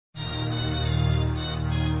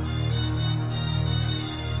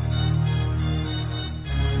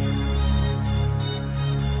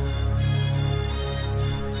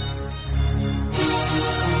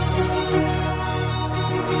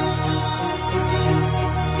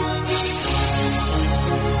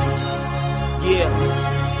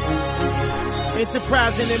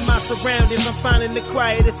Enterprising in my surroundings, I'm finding the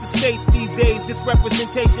quietest estates these days. Just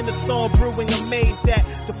representation of storm brewing, amazed that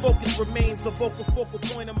the focus remains the focal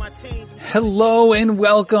point of my change. Hello and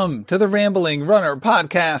welcome to the Rambling Runner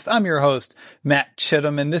Podcast. I'm your host, Matt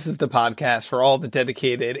Chittum, and this is the podcast for all the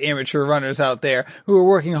dedicated amateur runners out there who are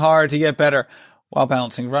working hard to get better while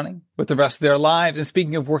balancing running with the rest of their lives. And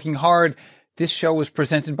speaking of working hard, this show is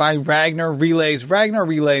presented by Ragnar Relays. Ragnar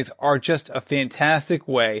Relays are just a fantastic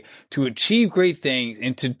way to achieve great things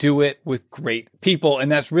and to do it with great people.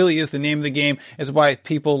 And that really is the name of the game. It's why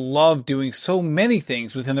people love doing so many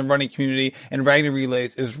things within the running community. And Ragnar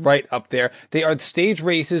Relays is right up there. They are the stage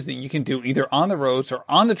races that you can do either on the roads or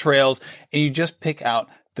on the trails. And you just pick out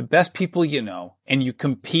the best people you know and you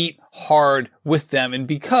compete hard with them. And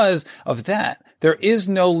because of that, there is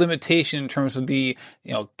no limitation in terms of the,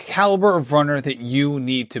 caliber of runner that you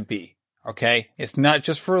need to be. Okay. It's not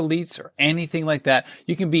just for elites or anything like that.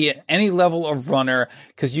 You can be at any level of runner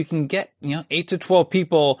because you can get, 8 to 12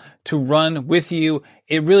 people to run with you.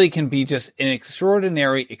 It really can be just an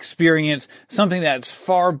extraordinary experience, something that's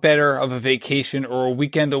far better of a vacation or a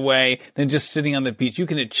weekend away than just sitting on the beach. You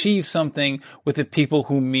can achieve something with the people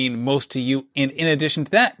who mean most to you. And in addition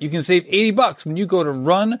to that, you can save $80 when you go to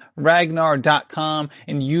runragnar.com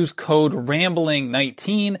and use code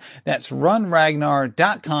RAMBLING19. That's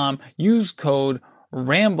runragnar.com. Use code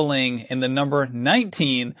RAMBLING and the number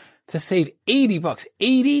 19 to save $80.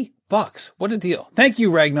 $80. What a deal. Thank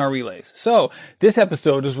you, Ragnar Relays. So this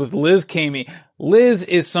episode is with Liz Camy. Liz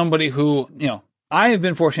is somebody who, I have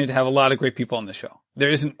been fortunate to have a lot of great people on the show. There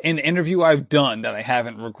isn't an interview I've done that I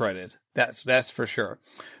haven't regretted. That's for sure.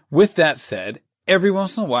 With that said, every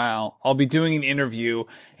once in a while, I'll be doing an interview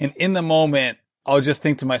and in the moment, I'll just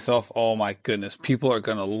think to myself, oh my goodness, people are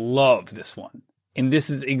going to love this one. And this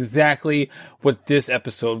is exactly what this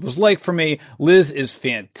episode was like for me. Liz is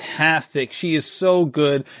fantastic. She is so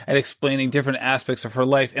good at explaining different aspects of her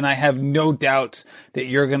life. And I have no doubts that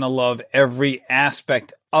you're going to love every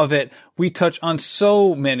aspect of it. We touch on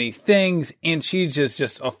so many things and she's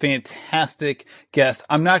just a fantastic guest.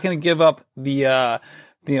 I'm not going to give up the,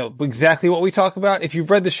 exactly what we talk about. If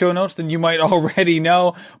you've read the show notes, then you might already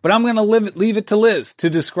know, but I'm going to leave it to Liz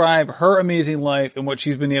to describe her amazing life and what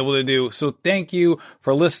she's been able to do. So thank you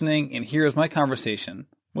for listening. And here's my conversation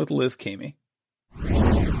with Liz Camy.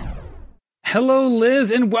 Hello,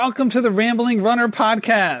 Liz, and welcome to the Rambling Runner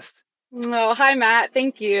Podcast. Oh, hi, Matt.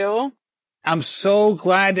 Thank you. I'm so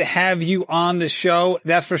glad to have you on the show.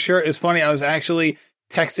 That's for sure. It's funny. I was actually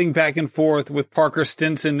texting back and forth with Parker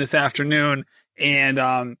Stinson this afternoon.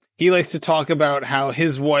 And he likes to talk about how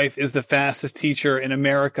his wife is the fastest teacher in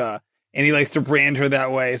America, and he likes to brand her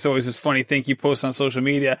that way. It's always this funny thing he posts on social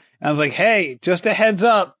media. And I was like, hey, just a heads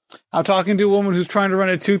up. I'm talking to a woman who's trying to run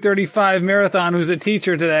a 2:35 marathon who's a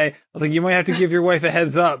teacher today. I was like, you might have to give your wife a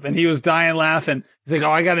heads up. And he was dying laughing. He's like,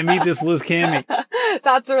 oh, I got to meet this Liz Camy.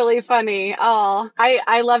 That's really funny. Oh,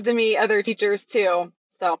 I love to meet other teachers too.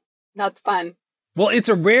 So that's fun. Well, it's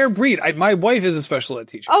a rare breed. My wife is a special ed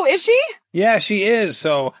teacher. Oh, is she? Yeah, she is.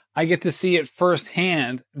 So I get to see it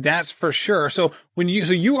firsthand. That's for sure. So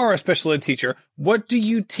you are a special ed teacher. What do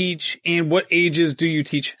you teach and what ages do you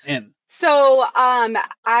teach in? So, I've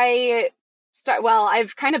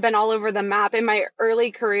kind of been all over the map. In my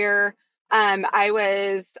early career, I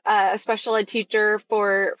was a special ed teacher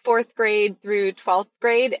for 4th grade through 12th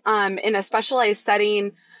grade, in a specialized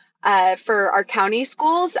setting for our county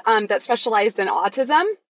schools that specialized in autism.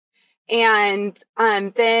 And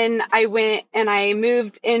then I went and I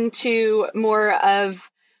moved into more of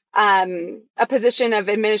a position of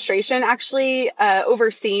administration, actually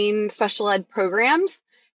overseeing special ed programs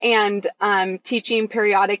and teaching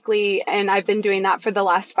periodically. And I've been doing that for the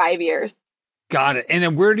last 5 years. Got it. And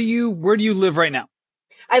then where do you live right now?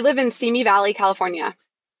 I live in Camy Valley, California.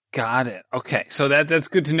 Got it. Okay. So that's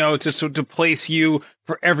good to know, just to place you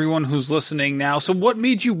for everyone who's listening now. So what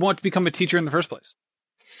made you want to become a teacher in the first place?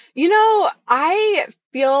 I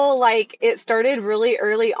feel like it started really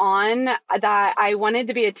early on that I wanted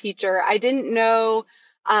to be a teacher. I didn't know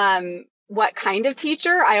what kind of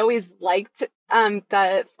teacher. I always liked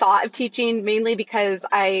the thought of teaching, mainly because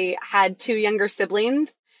I had 2 younger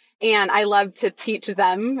siblings and I loved to teach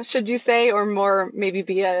them, should you say, or more maybe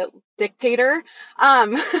be a dictator.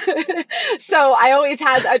 So I always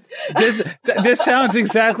had this sounds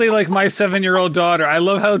exactly like my 7-year-old daughter. I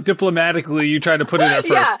love how diplomatically you try to put it at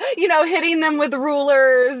first. Yeah, hitting them with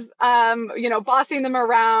rulers, bossing them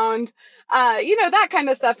around, that kind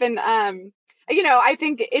of stuff. And I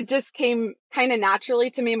think it just came kind of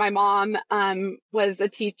naturally to me. My mom was a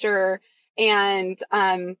teacher, and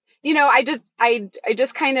I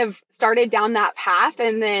just kind of started down that path.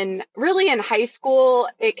 And then really in high school,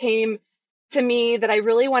 it came to me that I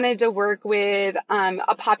really wanted to work with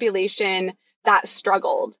a population that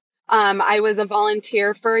struggled. I was a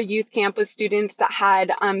volunteer for a youth camp with students that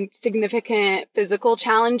had significant physical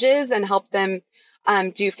challenges and helped them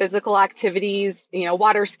do physical activities,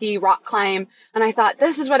 water ski, rock climb. And I thought,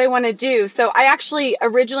 this is what I want to do. So I actually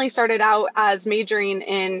originally started out as majoring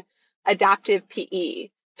in adaptive PE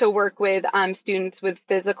to work with students with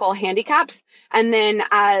physical handicaps. And then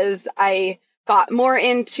as I got more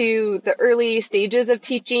into the early stages of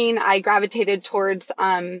teaching, I gravitated towards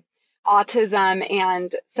autism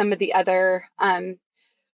and some of the other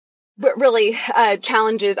but really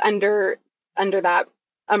challenges under that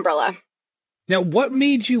umbrella. Now, what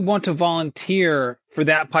made you want to volunteer for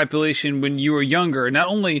that population when you were younger? Not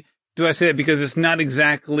only do I say that because it's not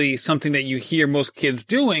exactly something that you hear most kids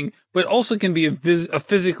doing, but also can be a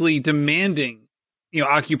physically demanding,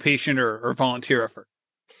 occupation or volunteer effort.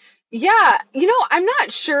 Yeah, I'm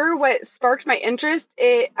not sure what sparked my interest.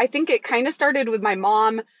 I think it kind of started with my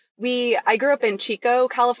mom. I grew up in Chico,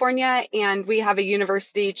 California, and we have a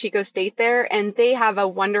university, Chico State there, and they have a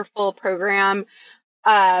wonderful program.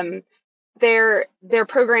 Their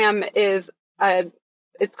program is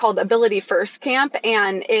it's called Ability First Camp,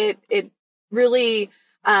 and it really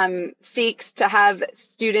seeks to have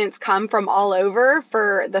students come from all over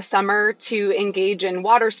for the summer to engage in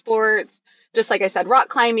water sports, just like I said, rock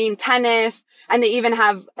climbing, tennis, and they even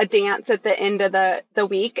have a dance at the end of the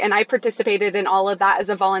week. And I participated in all of that as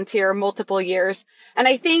a volunteer multiple years. And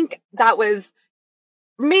I think that was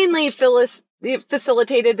mainly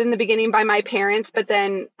facilitated in the beginning by my parents, but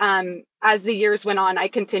then as the years went on, I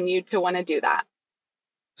continued to want to do that.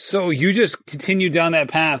 So you just continued down that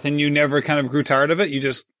path and you never kind of grew tired of it? You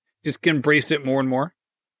just embraced it more and more?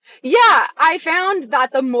 Yeah, I found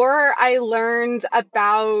that the more I learned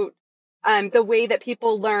about the way that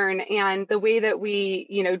people learn and the way that we,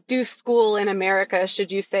 do school in America,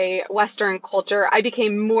 should you say Western culture, I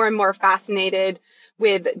became more and more fascinated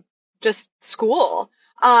with just school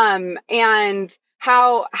and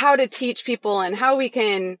how to teach people and how we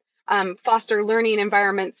can foster learning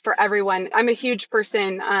environments for everyone. I'm a huge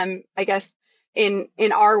person, I guess, in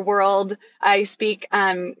our world. I speak,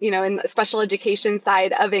 in the special education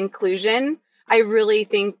side of inclusion. I really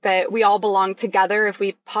think that we all belong together if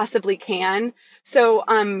we possibly can. So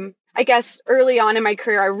I guess early on in my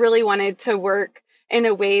career, I really wanted to work in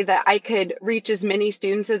a way that I could reach as many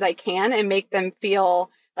students as I can and make them feel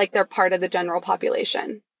like they're part of the general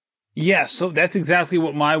population. Yeah, so that's exactly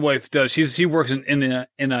what my wife does. She works in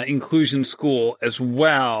an inclusion school as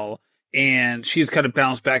well, and she's kind of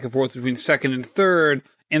bounced back and forth between second and third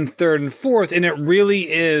and fourth, and it really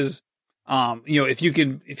is, if you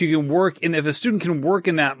can work and if a student can work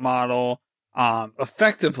in that model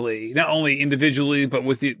effectively, not only individually but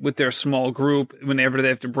with their small group whenever they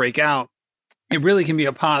have to break out, it really can be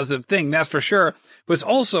a positive thing, that's for sure. But it's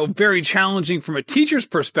also very challenging from a teacher's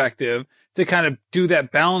perspective to kind of do that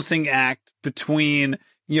balancing act between,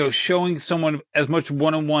 showing someone as much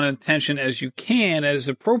one-on-one attention as you can, as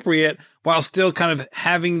appropriate, while still kind of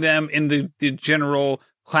having them in the general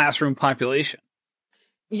classroom population.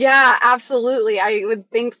 Yeah, absolutely. I would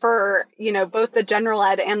think for, both the general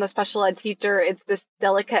ed and the special ed teacher, it's this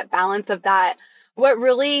delicate balance of that. What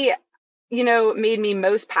really, made me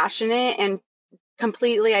most passionate and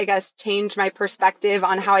completely, I guess, changed my perspective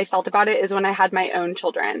on how I felt about it is when I had my own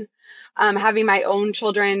children. Having my own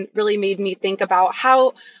children really made me think about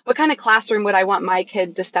what kind of classroom would I want my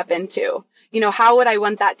kid to step into? How would I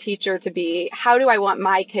want that teacher to be? How do I want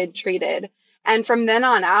my kid treated? And from then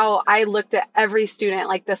on out, I looked at every student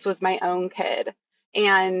like this was my own kid.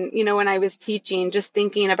 And, when I was teaching, just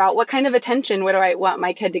thinking about what kind of attention would I want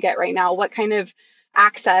my kid to get right now? What kind of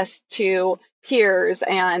access to peers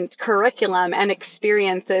and curriculum and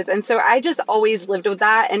experiences. And so I just always lived with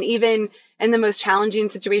that. And even in the most challenging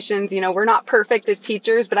situations, we're not perfect as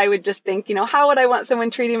teachers, but I would just think, how would I want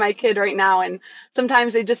someone treating my kid right now? And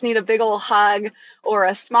sometimes they just need a big old hug or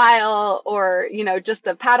a smile or, just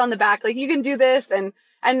a pat on the back, like you can do this and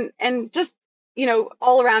just,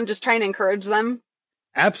 all around just trying to encourage them.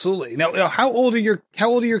 Absolutely. Now, how old are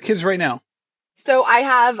your kids right now? So I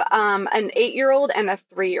have an 8-year-old and a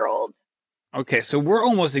 3-year-old. Okay, so we're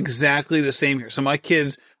almost exactly the same here. So my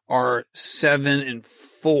kids are 7 and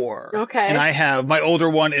 4. Okay. And I have my older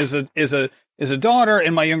one is a daughter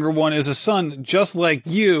and my younger one is a son, just like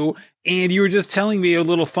you. And you were just telling me a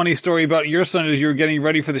little funny story about your son as you were getting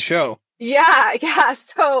ready for the show. Yeah.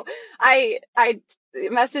 So I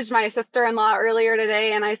messaged my sister-in-law earlier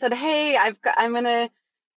today and I said, hey, I'm going to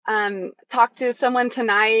talk to someone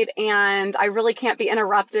tonight and I really can't be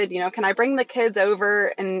interrupted. Can I bring the kids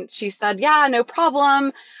over? And she said, yeah, no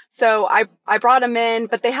problem. So I brought them in,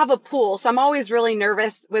 but they have a pool. So I'm always really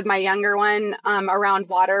nervous with my younger one, around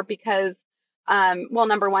water because, well,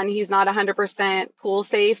 number one, he's not 100% pool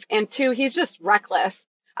safe. And two, he's just reckless.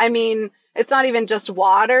 I mean, it's not even just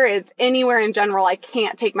water. It's anywhere in general. I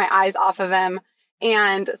can't take my eyes off of him.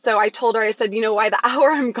 And so I told her, I said, by the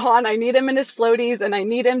hour I'm gone, I need him in his floaties and I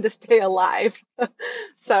need him to stay alive.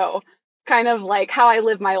 So kind of like how I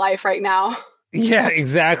live my life right now. Yeah,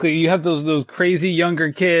 exactly. You have those crazy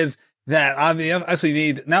younger kids that obviously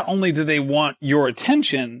need, not only do they want your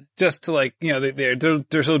attention just to like,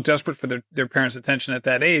 they're so desperate for their parents' attention at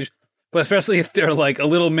that age, but especially if they're like a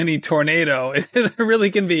little mini tornado, it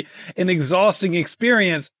really can be an exhausting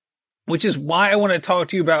experience, which is why I want to talk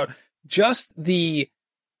to you about just the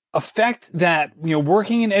effect that,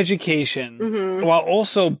 working in education while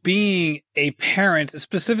also being a parent,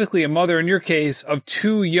 specifically a mother in your case of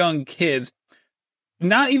two young kids,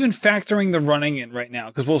 not even factoring the running in right now,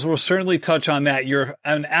 because we'll certainly touch on that. You're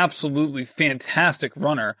an absolutely fantastic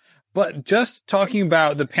runner, but just talking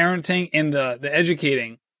about the parenting and the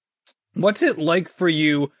educating, what's it like for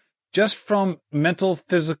you just from mental,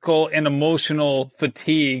 physical, and emotional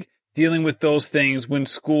fatigue dealing with those things when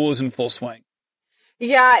school is in full swing?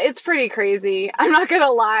 Yeah, it's pretty crazy. I'm not gonna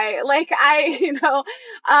lie. Like I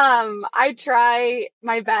try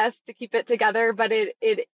my best to keep it together, but it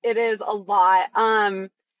is a lot. And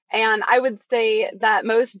I would say that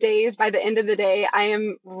most days by the end of the day, I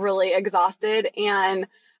am really exhausted.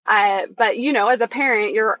 But as a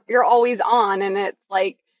parent, you're always on, and it's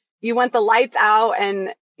like you want the lights out,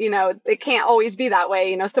 and it can't always be that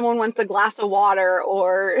way. Someone wants a glass of water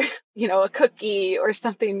or, a cookie or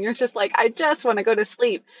something. You're just like, I just want to go to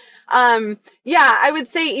sleep. Yeah, I would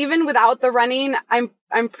say even without the running,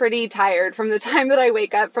 I'm pretty tired from the time that I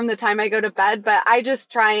wake up, from the time I go to bed, but I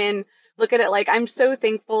just try and look at it like I'm so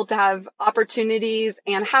thankful to have opportunities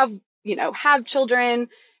and have children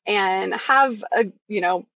and have a,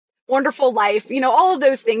 wonderful life, all of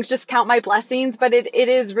those things, just count my blessings, but it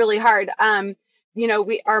is really hard.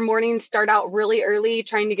 Our mornings start out really early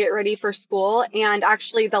trying to get ready for school. And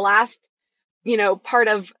actually the last, part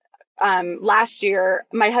of last year,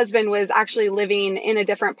 my husband was actually living in a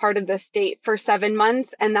different part of the state for 7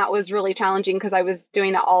 months. And that was really challenging because I was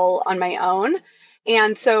doing it all on my own.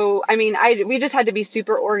 And so, I mean, we just had to be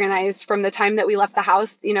super organized from the time that we left the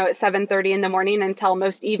house, at 7:30 in the morning until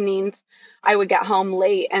most evenings I would get home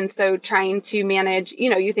late. And so trying to manage,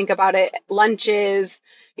 you think about it, lunches,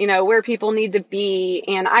 where people need to be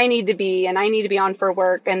and I need to be on for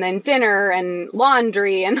work, and then dinner and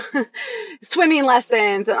laundry and swimming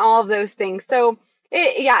lessons and all of those things. So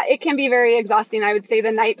it can be very exhausting. I would say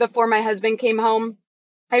the night before my husband came home,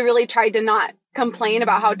 I really tried to not complain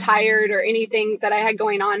about how tired or anything that I had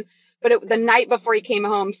going on. But the night before he came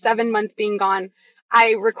home, 7 months being gone,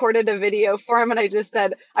 I recorded a video for him and I just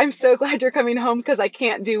said, I'm so glad you're coming home because I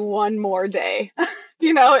can't do one more day.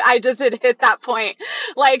 I just had hit that point.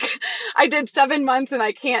 Like I did 7 months and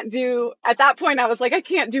at that point I was like, I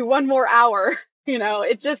can't do one more hour.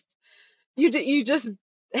 It just, you just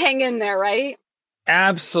hang in there, right?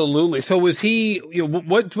 Absolutely. So was he,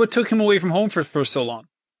 what took him away from home for so long?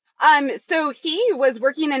 So he was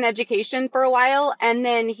working in education for a while, and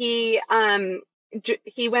then he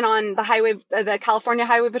went on the California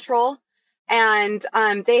Highway Patrol, and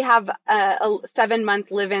they have a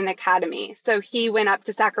 7-month live-in academy. So he went up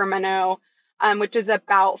to Sacramento, which is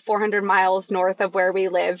about 400 miles north of where we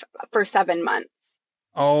live, for 7 months.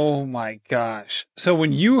 Oh my gosh. So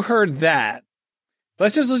when you heard that,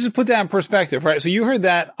 let's just put that in perspective, right? So you heard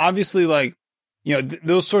that, obviously, like,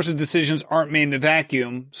 those sorts of decisions aren't made in a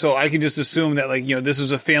vacuum. So I can just assume that, like, this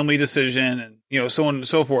is a family decision and, so on and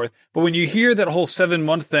so forth. But when you hear that whole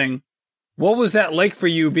 7-month thing, what was that like for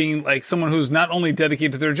you, being like someone who's not only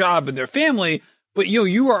dedicated to their job and their family, but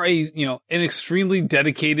you are an extremely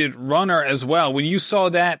dedicated runner as well. When you saw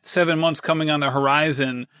that 7 months coming on the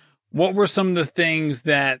horizon, what were some of the things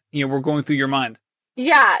that, were going through your mind?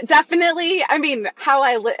 Yeah, definitely. I mean,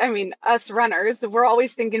 us runners, we're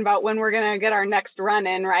always thinking about when we're going to get our next run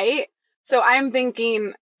in, right? So I'm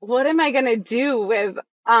thinking, what am I going to do with,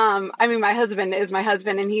 my husband is my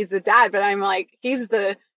husband and he's the dad, but I'm like, he's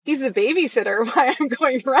the babysitter while I'm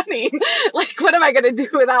going running. Like, what am I going to do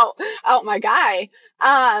without my guy?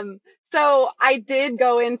 So I did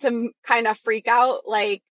go into kind of freak out,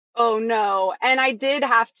 like, oh no. And I did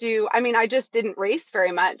have to, I just didn't race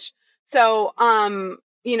very much. So,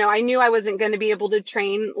 I knew I wasn't going to be able to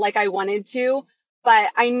train like I wanted to. but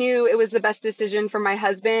I knew it was the best decision for my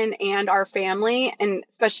husband and our family, and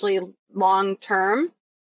especially long term.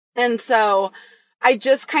 And so I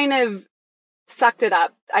just kind of sucked it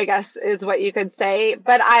up, I guess is what you could say.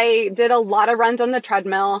 But I did a lot of runs on the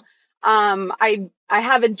treadmill. I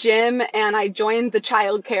have a gym and I joined the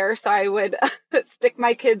childcare, so I would stick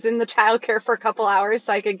my kids in the childcare for a couple hours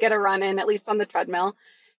so I could get a run in, at least on the treadmill.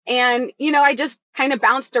 And, I just kind of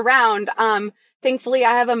bounced around. Thankfully,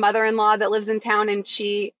 I have a mother-in-law that lives in town and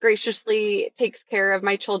she graciously takes care of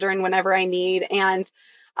my children whenever I need. And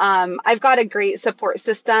I've got a great support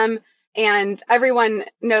system and everyone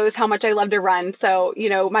knows how much I love to run. So,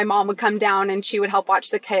 my mom would come down and she would help watch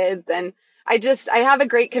the kids. And I have a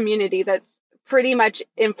great community that's pretty much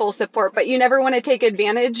in full support, but you never want to take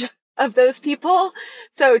advantage of those people.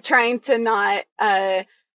 So trying to not,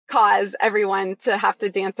 cause everyone to have to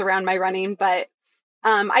dance around my running, but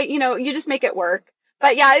you just make it work.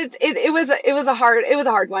 But yeah, it was a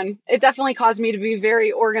hard one. It definitely caused me to be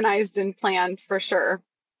very organized and planned for sure.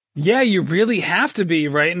 Yeah, you really have to be,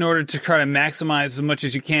 right, in order to try to maximize as much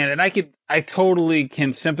as you can. And I totally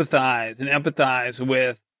can sympathize and empathize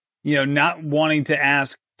with, not wanting to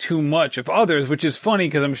ask too much of others, which is funny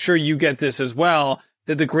because I'm sure you get this as well,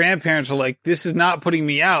 that the grandparents are like, this is not putting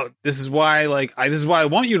me out. This is why, this is why I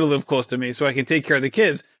want you to live close to me so I can take care of the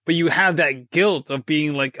kids. But you have that guilt of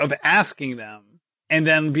being of asking them and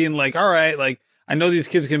then being like, all right, I know these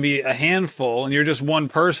kids can be a handful and you're just one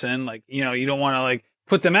person. You don't want to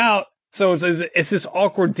put them out. So it's this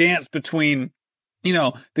awkward dance between,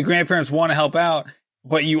 the grandparents want to help out,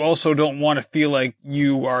 but you also don't want to feel like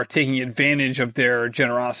you are taking advantage of their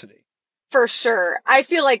generosity. For sure. I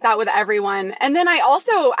feel like that with everyone. And then I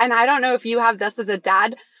don't know if you have this as a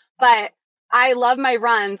dad, but I love my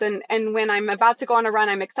runs. And when I'm about to go on a run,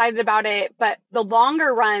 I'm excited about it. But the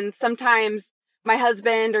longer runs, sometimes my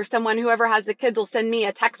husband or someone, whoever has the kids, will send me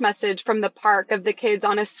a text message from the park of the kids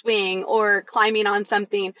on a swing or climbing on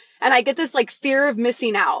something. And I get this fear of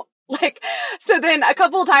missing out. So then a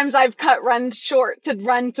couple of times I've cut runs short to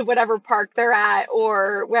run to whatever park they're at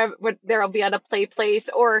or wherever there'll be at a play place,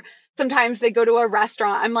 or sometimes they go to a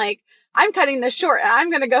restaurant. I'm like, I'm cutting this short and I'm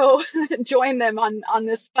going to go join them on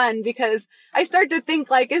this fun, because I start to think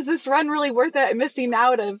is this run really worth it? I'm missing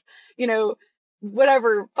out of,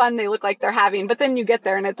 whatever fun they look like they're having. But then you get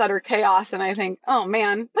there and it's utter chaos. And I think, oh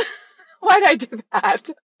man, why did I do that?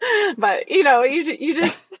 But you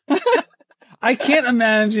just, I can't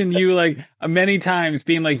imagine you many times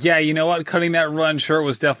being yeah, you know what? Cutting that run short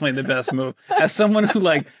was definitely the best move. As someone who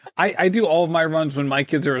I do all of my runs when my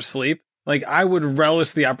kids are asleep. I would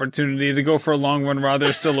relish the opportunity to go for a long run while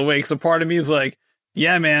they're still awake. So part of me is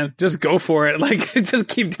yeah, man, just go for it. Just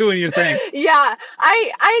keep doing your thing. Yeah,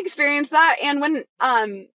 I experienced that. And when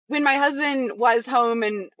my husband was home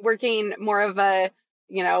and working more of a,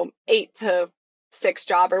 8 to 6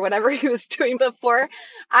 job or whatever he was doing before,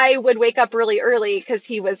 I would wake up really early because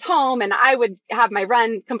he was home and I would have my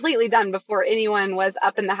run completely done before anyone was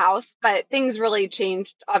up in the house. But things really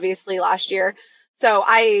changed, obviously, last year. So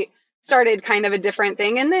I started kind of a different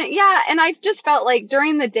thing. And then, yeah, and I just felt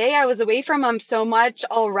during the day I was away from him so much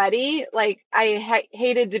already. I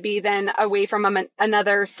hated to be then away from him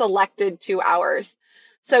another selected 2 hours.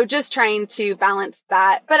 So just trying to balance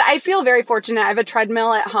that. But I feel very fortunate. I have a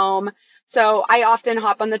treadmill at home. So I often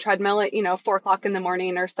hop on the treadmill at, 4:00 in the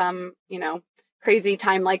morning or some, crazy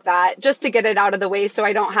time like that, just to get it out of the way so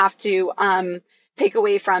I don't have to take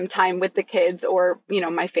away from time with the kids or,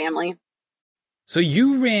 my family. So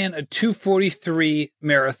you ran a 2:43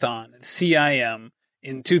 marathon at CIM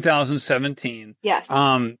in 2017. Yes.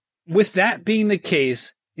 With that being the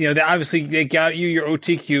case, obviously they got you your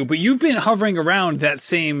OTQ, but you've been hovering around that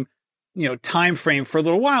same, time frame for a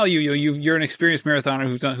little while. You're an experienced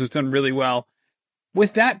marathoner who's done really well.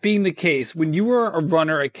 With that being the case, when you were a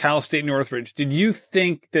runner at Cal State Northridge, did you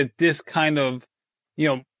think that this kind of,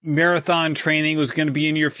 marathon training was going to be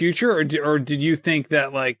in your future, or did you think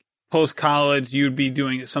that post college you'd be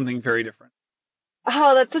doing something very different?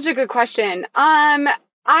 Oh, that's such a good question. I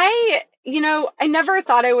never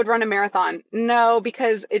thought I would run a marathon. No,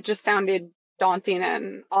 because it just sounded daunting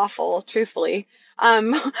and awful, truthfully.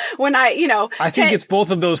 When I think it's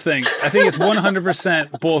both of those things. I think it's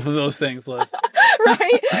 100% both of those things, Liz.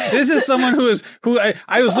 Right. This is someone who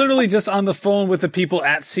I was literally just on the phone with the people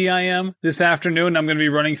at CIM this afternoon. I'm going to be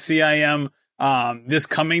running CIM this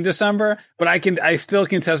coming December, but I still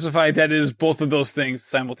can testify that it is both of those things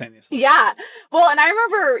simultaneously. Yeah. Well, and I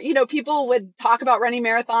remember, people would talk about running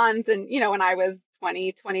marathons and, when I was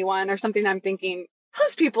 20, 21 or something, I'm thinking,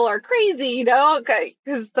 those people are crazy,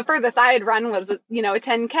 because the furthest I had run was, a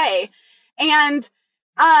 10K. And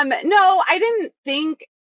No, I didn't think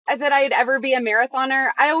that I'd ever be a marathoner.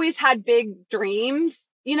 I always had big dreams,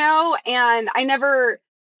 and I never,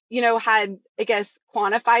 had, I guess,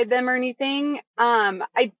 quantified them or anything.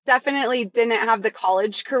 I definitely didn't have the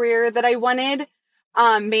college career that I wanted,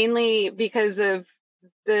 mainly because of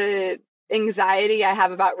the anxiety I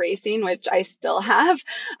have about racing, which I still have.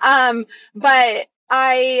 But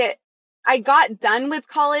I got done with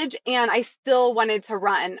college and I still wanted to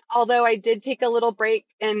run. Although I did take a little break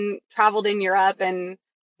and traveled in Europe and,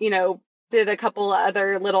 did a couple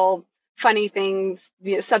other little funny things,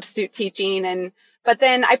 substitute teaching. But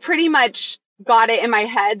then I pretty much got it in my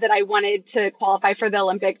head that I wanted to qualify for the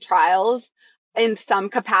Olympic trials in some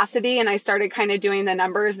capacity. And I started kind of doing the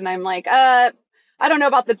numbers and I'm like, I don't know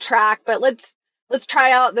about the track, but let's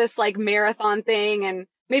try out this like marathon thing and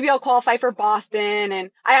maybe I'll qualify for Boston. And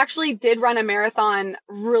I actually did run a marathon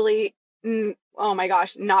really, oh my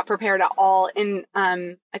gosh, not prepared at all in,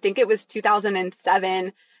 I think it was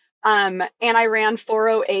 2007. And I ran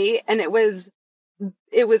 4:08 and it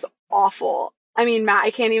was awful. I mean, Matt,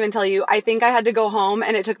 I can't even tell you. I think I had to go home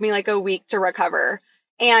and it took me like a week to recover.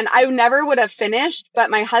 And I never would have finished,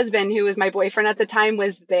 but my husband, who was my boyfriend at the time,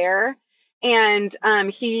 was there. And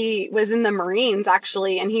he was in the Marines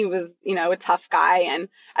actually, and he was, a tough guy and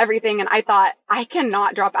everything. And I thought, I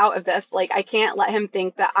cannot drop out of this. Like, I can't let him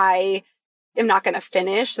think that I am not going to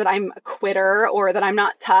finish, that I'm a quitter or that I'm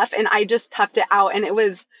not tough. And I just toughed it out. And it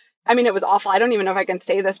was awful. I don't even know if I can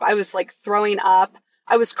say this, but I was like throwing up.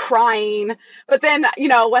 I was crying. But then,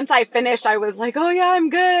 once I finished, I was like, oh yeah, I'm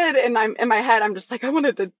good. And I'm in my head, I'm just like, I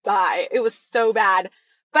wanted to die. It was so bad.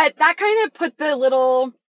 But that kind of put the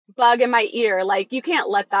little bug in my ear. Like, you can't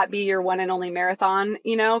let that be your one and only marathon,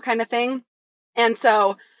 kind of thing. And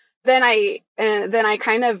so then I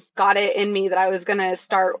kind of got it in me that I was going to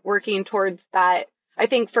start working towards that. I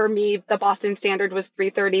think for me, the Boston standard was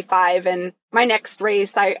 3:35 and my next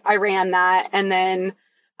race, I ran that. And then,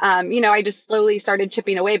 I just slowly started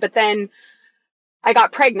chipping away, but then I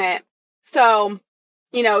got pregnant. So,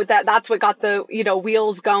 that's what got the,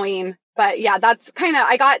 wheels going. But yeah,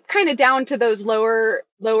 I got kind of down to those lower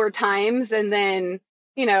times. And then,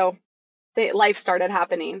 life started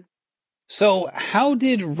happening. So how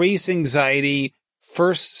did race anxiety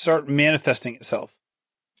first start manifesting itself?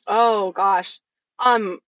 Oh gosh.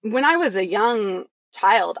 When I was a young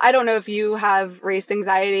child, I don't know if you have race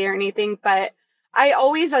anxiety or anything, but I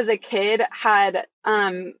always as a kid had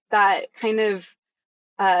that kind of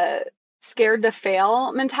scared to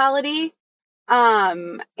fail mentality.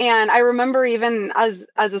 And I remember even as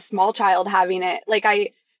a small child having it,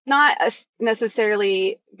 like not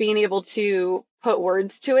necessarily being able to put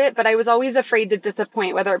words to it, but I was always afraid to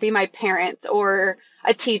disappoint, whether it be my parents or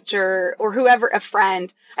a teacher or whoever, a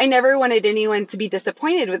friend. I never wanted anyone to be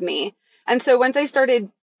disappointed with me. And so once I started,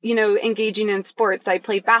 engaging in sports, I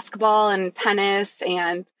played basketball and tennis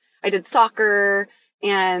and I did soccer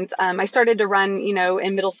and I started to run,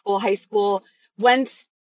 in middle school, high school. Once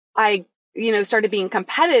I, started being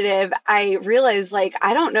competitive, I realized like,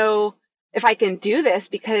 I don't know if I can do this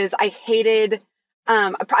because I hated,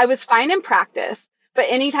 I was fine in practice, but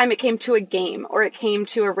anytime it came to a game or it came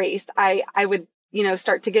to a race, I would,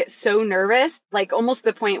 start to get so nervous, like almost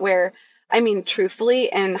the point where, I mean, truthfully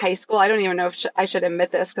in high school, I don't even know if I should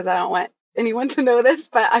admit this because I don't want anyone to know this,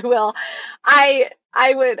 but I will. I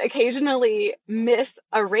would occasionally miss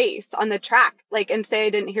a race on the track, like, and say I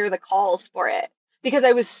didn't hear the calls for it because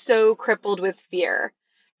I was so crippled with fear.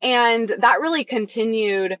 And that really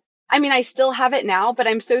continued. I mean, I still have it now, but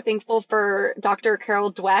I'm so thankful for Dr.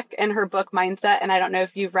 Carol Dweck and her book Mindset. And I don't know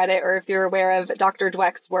if you've read it or if you're aware of Dr.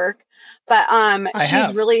 Dweck's work, but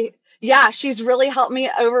she's really helped me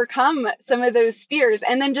overcome some of those fears.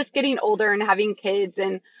 And then just getting older and having kids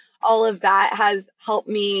and all of that has helped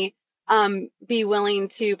me be willing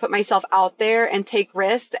to put myself out there and take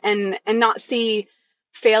risks and not see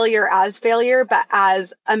failure as failure, but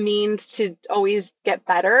as a means to always get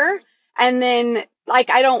better. And then like,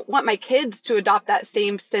 I don't want my kids to adopt that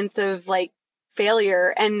same sense of like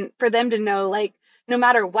failure and for them to know, like, no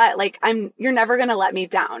matter what, like you're never going to let me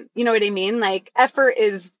down. You know what I mean? Like effort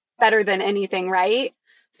is better than anything. Right.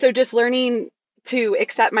 So just learning to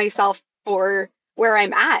accept myself for where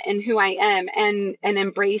I'm at and who I am and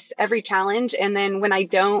embrace every challenge. And then when I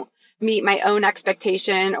don't meet my own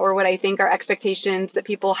expectation or what I think are expectations that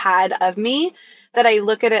people had of me, that I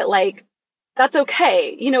look at it like, that's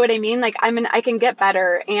okay. You know what I mean? Like I can get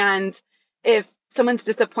better. And if someone's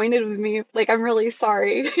disappointed with me, like, I'm really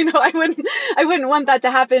sorry. I wouldn't want that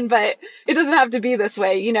to happen, but it doesn't have to be this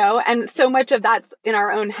way, and so much of that's in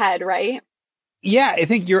our own head, right? Yeah, I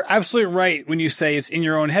think you're absolutely right when you say it's in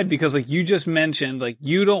your own head, because like you just mentioned, like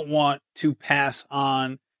you don't want to pass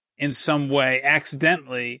on in some way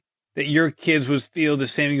accidentally that your kids would feel the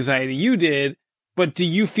same anxiety you did. But do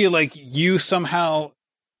you feel like you somehow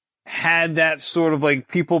had that sort of like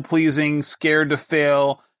people pleasing, scared to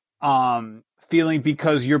fail, feeling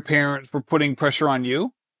because your parents were putting pressure on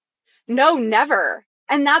you? No, never.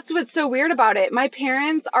 And that's what's so weird about it. My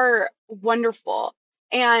parents are wonderful,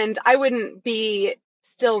 and I wouldn't be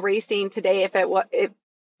still racing today if it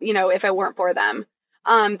weren't for them.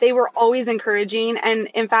 They were always encouraging, and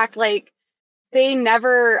in fact, like they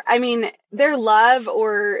never, I mean, their love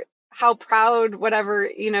or how proud, whatever,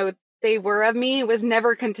 they were of me was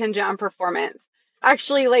never contingent on performance.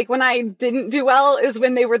 Actually, like when I didn't do well is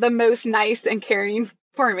when they were the most nice and caring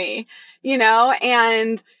for me,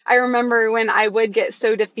 and I remember when I would get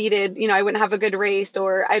so defeated, I wouldn't have a good race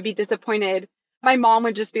or I'd be disappointed. My mom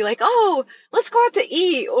would just be like, "Oh, let's go out to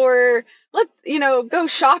eat," or let's, go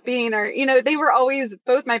shopping, or, they were always,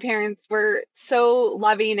 both my parents were so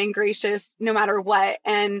loving and gracious no matter what.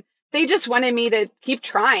 And they just wanted me to keep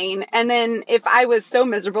trying. And then if I was so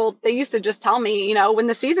miserable, they used to just tell me, when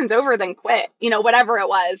the season's over, then quit, whatever it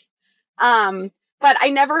was. But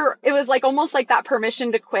I never, it was like almost like that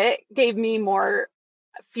permission to quit gave me more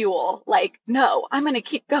fuel. Like, no, I'm going to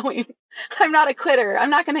keep going. I'm not a quitter.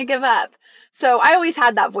 I'm not going to give up. So I always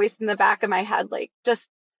had that voice in the back of my head, like, just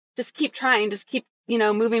keep trying, just keep,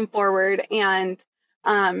 moving forward. And,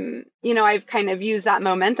 I've kind of used that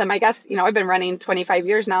momentum. I guess, I've been running 25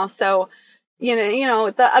 years now. So,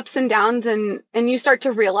 the ups and downs, and you start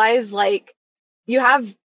to realize like you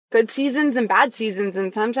have good seasons and bad seasons.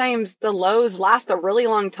 And sometimes the lows last a really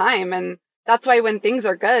long time. And that's why when things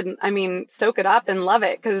are good, I mean, soak it up and love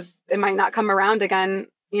it, because it might not come around again,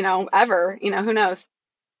 ever, who knows?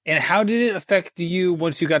 And how did it affect you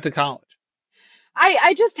once you got to college?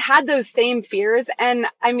 I just had those same fears. And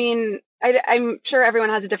I mean, I'm sure everyone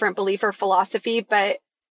has a different belief or philosophy, but,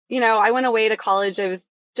 I went away to college. I was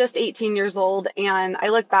just 18 years old, and I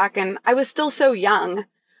look back and I was still so young.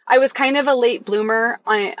 I was kind of a late bloomer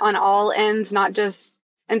on all ends, not just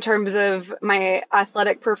in terms of my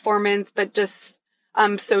athletic performance, but just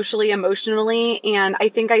socially, emotionally. And I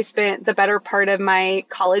think I spent the better part of my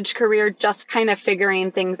college career just kind of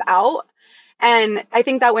figuring things out. And I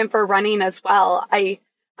think that went for running as well. I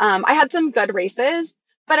had some good races,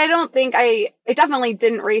 but I don't think I definitely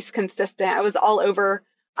didn't race consistent. I was all over,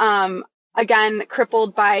 again,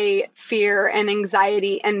 crippled by fear and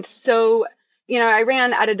anxiety. And so, I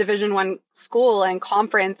ran at a Division I school and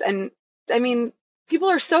conference, and I mean, people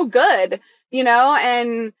are so good,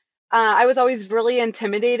 and I was always really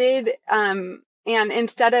intimidated. And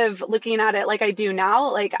instead of looking at it like I do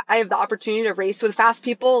now, like I have the opportunity to race with fast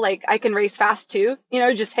people, like I can race fast too,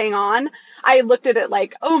 just hang on. I looked at it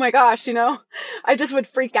like, oh my gosh, I just would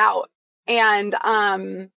freak out. And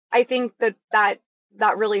I think that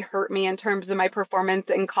really hurt me in terms of my performance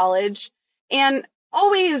in college. And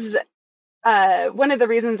always, one of the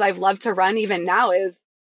reasons I've loved to run even now is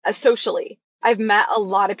socially. I've met a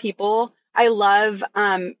lot of people. I love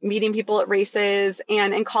meeting people at races.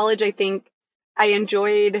 And in college, I think I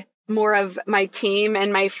enjoyed more of my team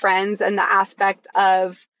and my friends and the aspect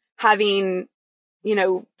of having,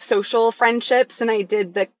 social friendships than I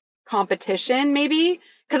did the competition, maybe.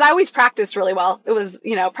 Because I always practiced really well. It was,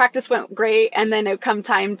 practice went great. And then it would come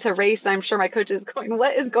time to race. I'm sure my coach is going,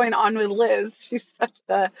 what is going on with Liz? She's such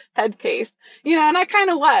a head case, and I kind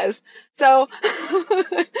of was. So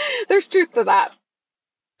there's truth to that.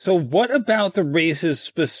 So what about the races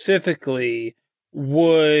specifically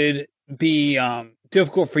would be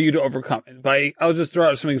difficult for you to overcome? And I'll just throw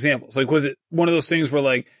out some examples. Like, was it one of those things where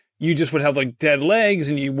like you just would have like dead legs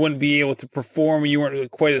and you wouldn't be able to perform, you weren't really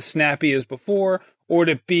quite as snappy as before? Or would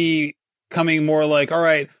it be coming more like, all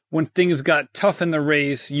right, when things got tough in the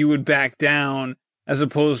race, you would back down, as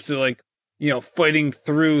opposed to like, fighting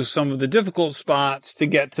through some of the difficult spots to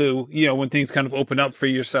get to, when things kind of open up for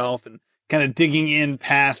yourself and kind of digging in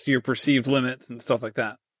past your perceived limits and stuff like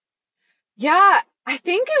that? Yeah, I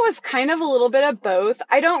think it was kind of a little bit of both.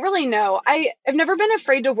 I don't really know. I've never been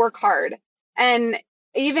afraid to work hard. And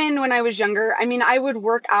even when I was younger, I mean, I would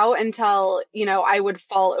work out until, I would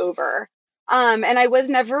fall over. And I was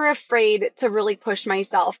never afraid to really push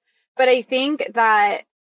myself. But I think that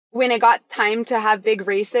when it got time to have big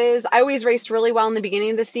races, I always raced really well in the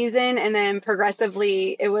beginning of the season. And then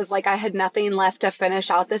progressively, it was like I had nothing left to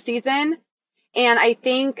finish out the season. And I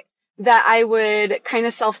think that I would kind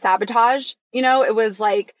of self-sabotage. It was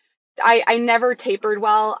like I never tapered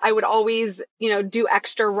well. I would always, do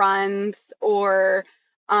extra runs, or,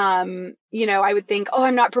 I would think, oh,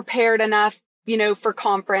 I'm not prepared enough. for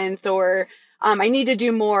conference, or I need to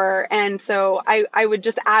do more. And so I would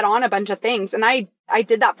just add on a bunch of things. And I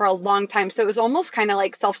did that for a long time. So it was almost kind of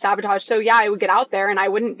like self-sabotage. So yeah, I would get out there and I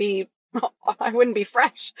wouldn't be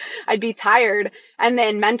fresh. I'd be tired. And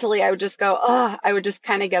then mentally I would just go, oh, I would just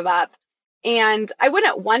kind of give up. And I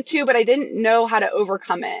wouldn't want to, but I didn't know how to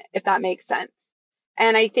overcome it, if that makes sense.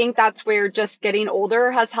 And I think that's where just getting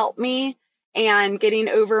older has helped me, and getting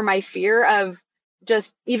over my fear of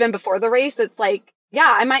just even before the race. It's like,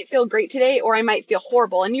 yeah, I might feel great today or I might feel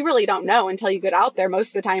horrible. And you really don't know until you get out there most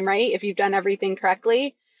of the time, right? If you've done everything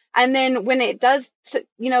correctly. And then when it does,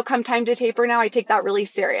 come time to taper now, I take that really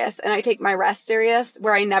serious, and I take my rest serious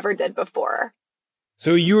where I never did before.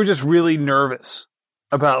 So you were just really nervous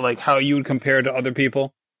about like how you would compare to other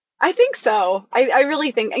people? I think so. I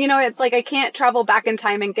really think, it's like I can't travel back in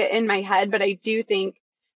time and get in my head, but I do think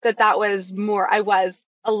that was more, I was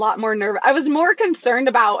a lot more nervous. I was more concerned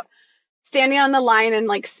about standing on the line and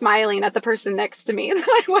like smiling at the person next to me than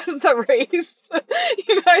I was the race.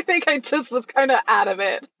 I think I just was kind of out of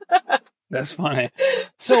it. That's funny.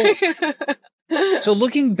 So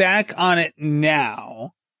looking back on it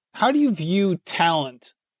now, how do you view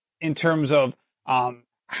talent in terms of,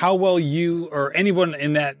 how well you or anyone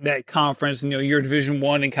in that conference, you're Division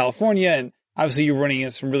I in California, and obviously you're running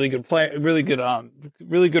into some really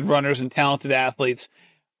good runners and talented athletes.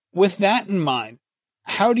 With that in mind,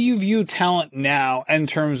 how do you view talent now in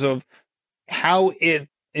terms of how it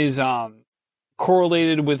is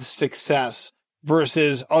correlated with success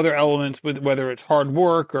versus other elements, with whether it's hard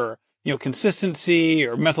work or consistency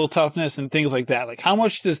or mental toughness and things like that? Like, how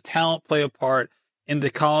much does talent play a part in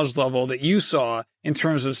the college level that you saw in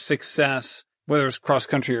terms of success, whether it's cross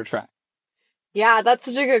country or track? Yeah, that's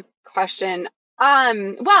such a good question.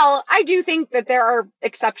 Well, I do think that there are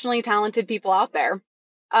exceptionally talented people out there.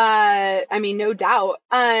 No doubt.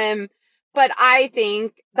 But I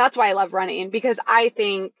think that's why I love running, because I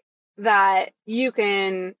think that you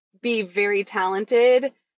can be very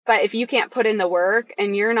talented, but if you can't put in the work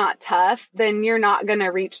and you're not tough, then you're not going to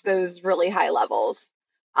reach those really high levels.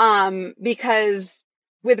 Because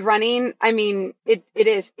with running,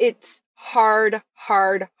 it's hard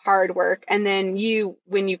work. And then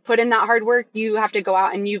when you put in that hard work, you have to go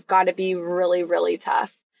out and you've got to be really, really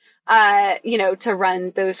tough, to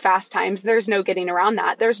run those fast times. There's no getting around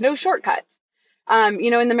that. There's no shortcuts. In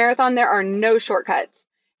the marathon, there are no shortcuts.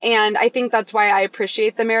 And I think that's why I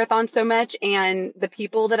appreciate the marathon so much, and the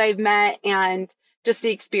people that I've met and just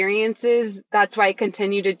the experiences. That's why I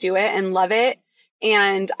continue to do it and love it.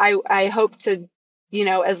 And I hope to,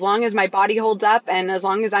 as long as my body holds up and as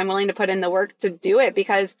long as I'm willing to put in the work to do it,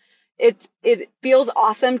 because it feels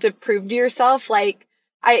awesome to prove to yourself. Like,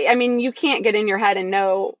 you can't get in your head and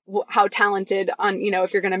know how talented on,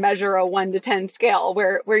 if you're going to measure a 1 to 10 scale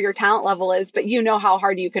where your talent level is, but how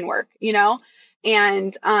hard you can work,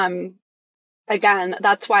 and, again,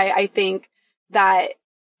 that's why I think that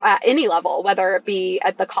at any level, whether it be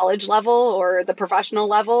at the college level or the professional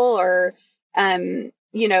level, or,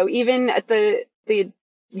 even at the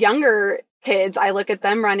younger kids, I look at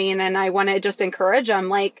them running and I want to just encourage them.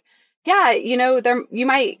 Like, yeah, you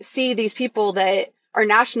might see these people that are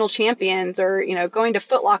national champions or, going to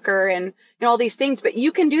Foot Locker and all these things, but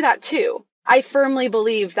you can do that too. I firmly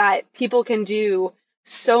believe that people can do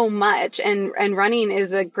so much, and running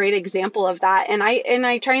is a great example of that. And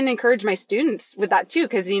I try and encourage my students with that too,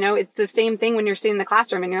 because it's the same thing when you're sitting in the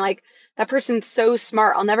classroom and you're like, that person's so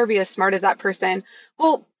smart, I'll never be as smart as that person.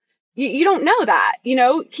 Well, you don't know that.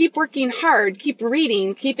 Keep working hard, keep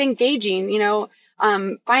reading, keep engaging,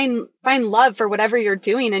 find love for whatever you're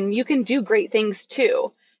doing, and you can do great things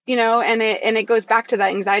too. And it goes back to that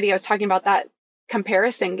anxiety I was talking about, that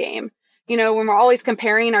comparison game. When we're always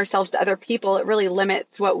comparing ourselves to other people, it really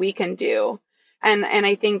limits what we can do. And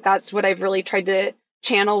I think that's what I've really tried to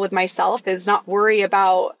channel with myself, is not worry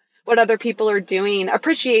about what other people are doing.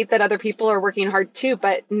 Appreciate that other people are working hard too,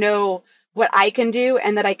 but know what I can do,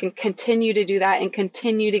 and that I can continue to do that and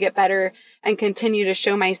continue to get better and continue to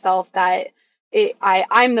show myself that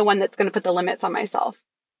I'm the one that's going to put the limits on myself.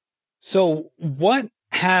 So what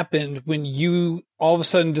happened when you all of a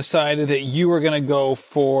sudden decided that you were going to go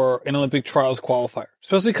for an Olympic trials qualifier,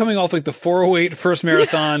 especially coming off like the 4:08 first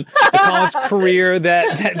marathon, a college career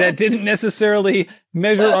that didn't necessarily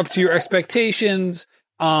measure up to your expectations?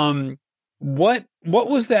 What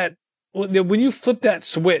was that when you flipped that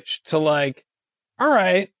switch to like, all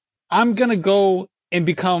right, I'm going to go and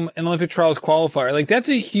become an Olympic trials qualifier? Like, that's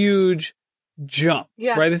a huge jump,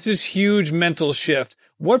 right? This is huge mental shift.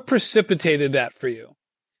 What precipitated that for you?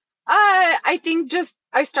 I think just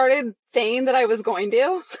I started saying that I was going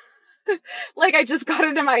to. Like I just got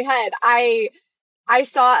it in my head. I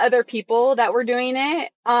saw other people that were doing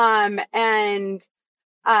it. And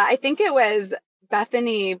I think it was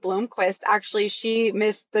Bethany Bloomquist. Actually, she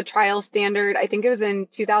missed the trial standard. I think it was in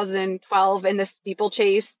 2012 in the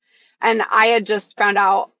steeplechase. And I had just found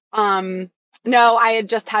out, no, I had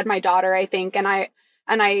just had my daughter, I think. And I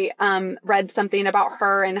read something about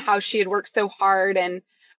her and how she had worked so hard. And,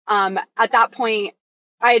 at that point,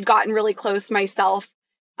 I had gotten really close myself,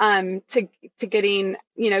 to getting,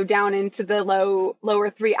 down into the lower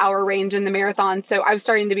 3 hour range in the marathon. So I was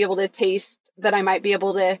starting to be able to taste that I might be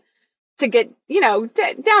able to get,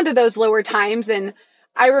 down to those lower times. And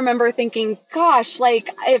I remember thinking, gosh, like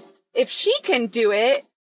if she can do it,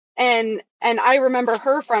 and I remember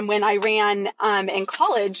her from when I ran, in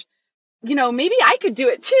college, maybe I could do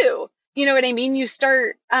it too. You know what I mean? You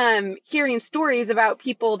start, hearing stories about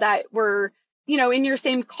people that were, in your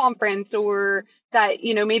same conference, or that,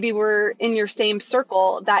 maybe were in your same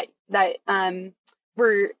circle, that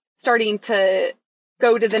were starting to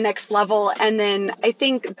go to the next level. And then I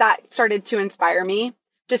think that started to inspire me,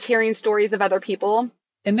 just hearing stories of other people.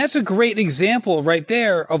 And that's a great example right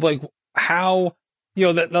there of like how,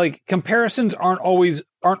 that like comparisons aren't always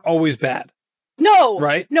bad. No,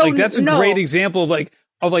 right? No, like that's a no. great example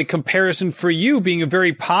of like comparison for you being a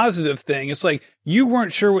very positive thing. It's like you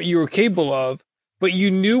weren't sure what you were capable of, but you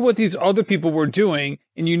knew what these other people were doing,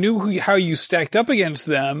 and you knew how you stacked up against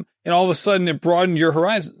them, and all of a sudden it broadened your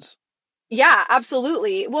horizons. Yeah,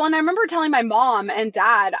 absolutely. Well, and I remember telling my mom and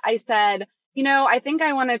dad, I said, I think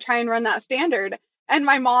I want to try and run that standard. And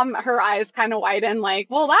my mom, her eyes kind of widened, like,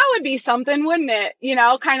 well, that would be something, wouldn't it?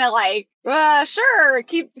 Kind of like, sure,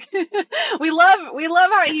 keep, we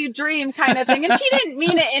love how you dream, kind of thing. And she didn't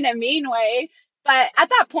mean it in a mean way. But at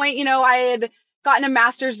that point, I had gotten a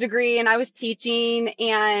master's degree and I was teaching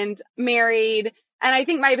and married. And I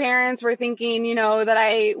think my parents were thinking, that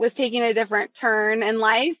I was taking a different turn in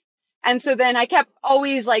life. And so then I kept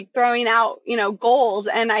always like throwing out, goals.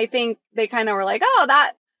 And I think they kind of were like, oh,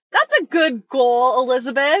 that's a good goal,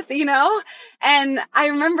 Elizabeth, And I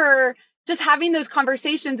remember just having those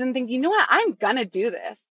conversations and thinking, you know what, I'm going to do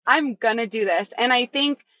this. I'm going to do this. And I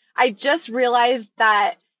think I just realized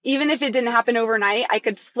that even if it didn't happen overnight, I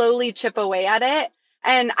could slowly chip away at it.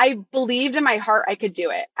 And I believed in my heart I could do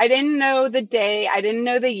it. I didn't know the day. I didn't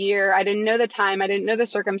know the year. I didn't know the time. I didn't know the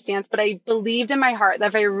circumstance, but I believed in my heart that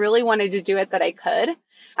if I really wanted to do it, that I could.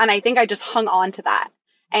 And I think I just hung on to that.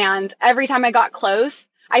 And every time I got close,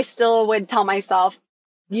 I still would tell myself,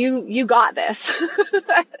 you got this.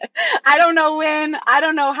 I don't know when, I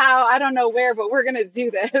don't know how, I don't know where, but we're going to do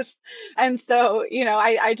this. And so,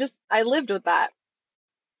 I lived with that.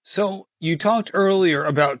 So you talked earlier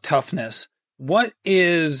about toughness. What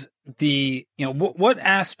is what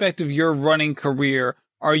aspect of your running career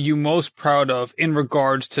are you most proud of in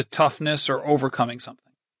regards to toughness or overcoming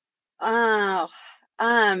something? Oh,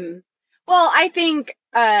 well, I think,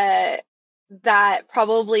 that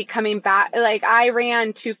probably coming back, like I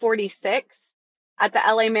ran 2:46 at the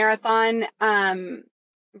LA Marathon,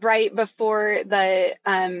 right before the,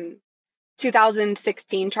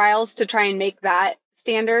 2016 trials to try and make that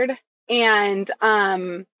standard. And,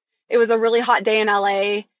 it was a really hot day in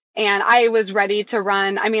LA and I was ready to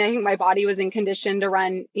run. I mean, I think my body was in condition to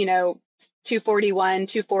run, 2:41,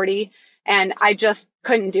 2:40, and I just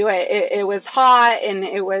couldn't do it. It was hot and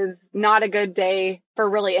it was not a good day for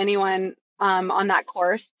really anyone, on that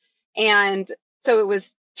course. And so it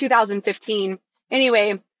was 2015.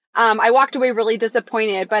 Anyway, I walked away really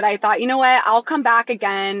disappointed, but I thought, you know what, I'll come back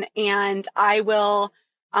again and I will,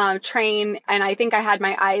 train. And I think I had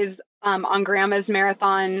my eyes, on Grandma's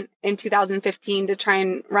marathon in 2015 to try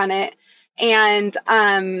and run it. And,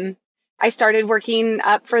 I started working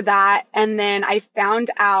up for that. And then I found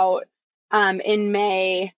out, in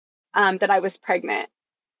May, that I was pregnant.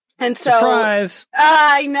 And so, surprise!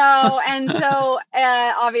 I know. And so,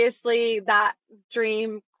 obviously that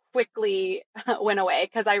dream quickly went away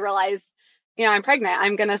because I realized, I'm pregnant.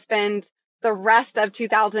 I'm going to spend the rest of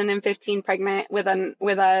 2015 pregnant with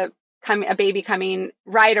a baby coming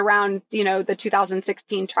right around, the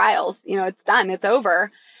 2016 trials. It's done. It's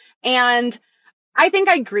over. And I think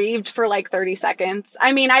I grieved for like 30 seconds.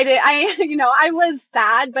 I mean, I was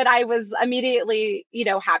sad, but I was immediately,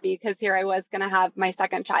 happy because here I was going to have my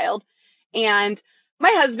second child. And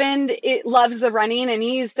my husband, loves the running and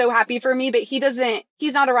he's so happy for me, but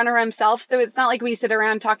he's not a runner himself. So it's not like we sit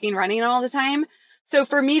around talking running all the time. So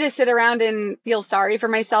for me to sit around and feel sorry for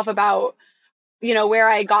myself about, where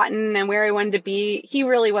I gotten and where I wanted to be, he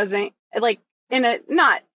really wasn't like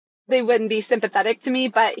not they wouldn't be sympathetic to me,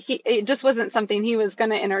 but it just wasn't something he was going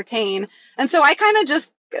to entertain. And so I kind of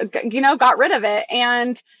just, got rid of it.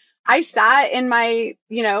 And I sat in my,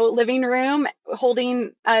 living room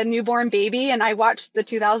holding a newborn baby, and I watched the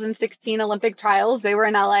 2016 Olympic trials. They were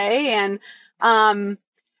in LA, and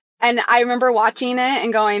I remember watching it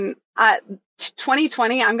and going,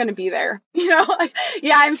 2020, I'm going to be there. Yeah,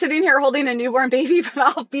 I'm sitting here holding a newborn baby, but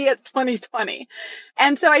I'll be at 2020.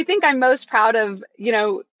 And so I think I'm most proud of,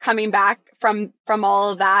 coming back from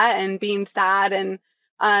all of that and being sad, and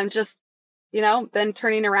just, then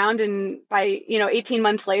turning around, and by, 18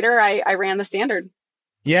 months later, I ran the standard.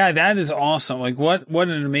 Yeah, that is awesome. Like what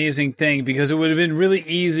an amazing thing, because it would have been really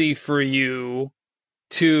easy for you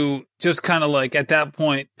to just kind of like at that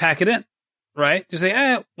point pack it in, right? Just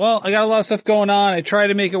say, well, I got a lot of stuff going on. I tried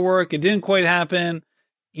to make it work. It didn't quite happen,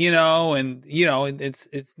 and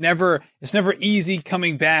it's never easy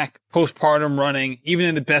coming back postpartum running, even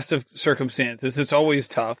in the best of circumstances. It's always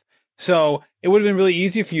tough. So it would have been really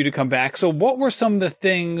easy for you to come back. So what were some of the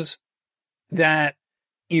things that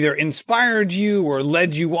either inspired you or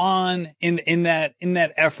led you on in that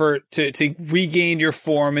effort to regain your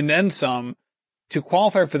form and then some to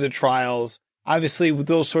qualify for the trials? Obviously, with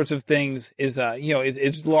those sorts of things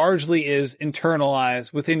it largely is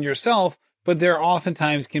internalized within yourself, but there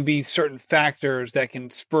oftentimes can be certain factors that can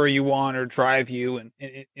spur you on or drive you and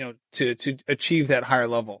to achieve that higher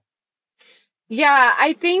level. Yeah,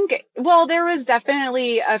 I think, well, there was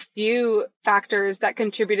definitely a few factors that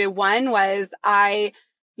contributed. One was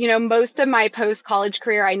most of my post-college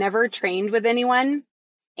career, I never trained with anyone.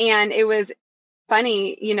 And it was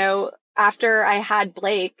funny, after I had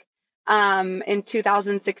Blake, in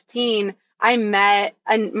 2016, I met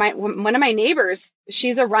one of my neighbors.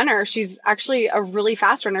 She's a runner. She's actually a really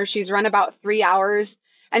fast runner. She's run about 3 hours,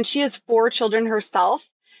 and she has 4 children herself.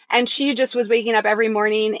 And she just was waking up every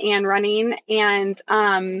morning and running. And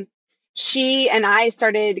she and I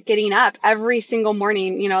started getting up every single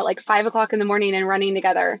morning, like 5 o'clock in the morning, and running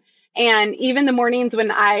together. And even the mornings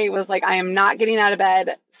when I was like, I am not getting out of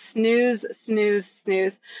bed, snooze, snooze,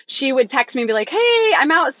 snooze, she would text me and be like, hey,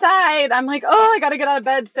 I'm outside. I'm like, oh, I got to get out of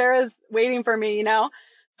bed. Sarah's waiting for me,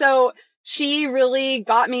 So she really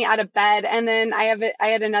got me out of bed. And then I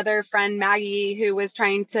had another friend, Maggie, who was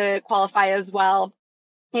trying to qualify as well,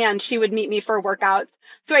 and she would meet me for workouts.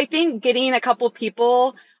 So I think getting a couple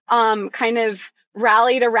people kind of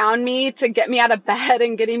rallied around me to get me out of bed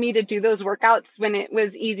and getting me to do those workouts when it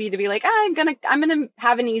was easy to be like, I'm going to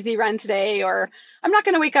have an easy run today, or I'm not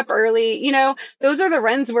going to wake up early. Those are the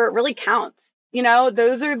runs where it really counts.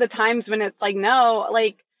 Those are the times when it's like, no,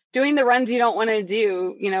 like doing the runs you don't want to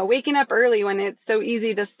do, waking up early when it's so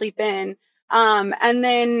easy to sleep in. And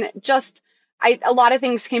then just, a lot of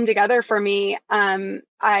things came together for me.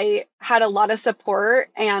 I had a lot of support,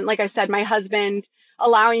 and like I said, my husband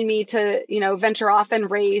allowing me to, venture off and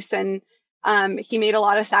race. And he made a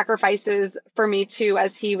lot of sacrifices for me too,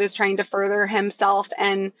 as he was trying to further himself.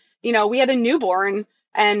 And, we had a newborn,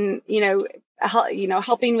 and,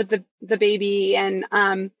 helping with the baby, and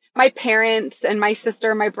my parents and my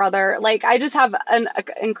sister, my brother, like I just have an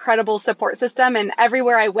incredible support system. And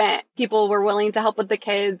everywhere I went, people were willing to help with the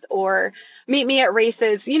kids or meet me at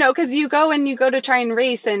races, because you go to try and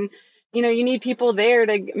race, and you need people there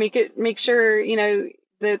to make sure,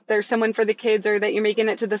 that there's someone for the kids, or that you're making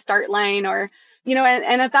it to the start line, or,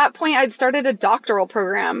 and at that point I'd started a doctoral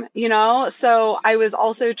program, so I was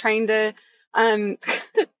also trying to,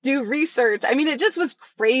 do research. I mean, it just was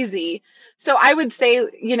crazy. So I would say,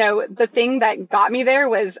 the thing that got me there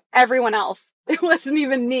was everyone else. It wasn't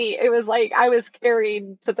even me. It was like, I was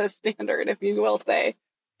carried to the standard, if you will say.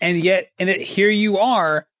 And yet, here you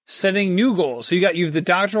are setting new goals. So you have the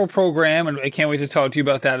doctoral program, and I can't wait to talk to you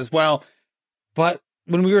about that as well. But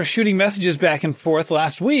when we were shooting messages back and forth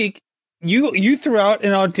last week, you threw out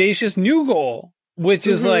an audacious new goal, which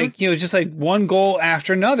is like, just like one goal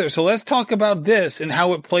after another. So let's talk about this and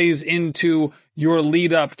how it plays into your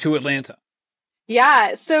lead up to Atlanta.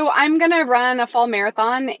 Yeah. So I'm going to run a fall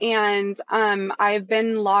marathon, and I've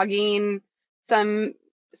been logging some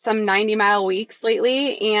 90-mile weeks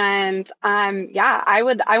lately. And I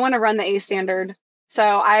want to run the A standard. So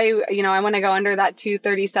I want to go under that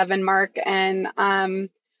 2:37 mark, and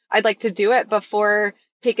I'd like to do it before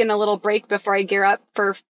taking a little break before I gear up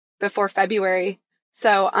before February.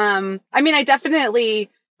 So I definitely,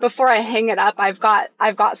 before I hang it up, I've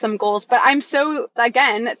got some goals, but I'm so,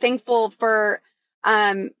 again, thankful for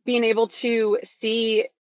being able to see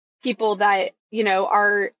people that,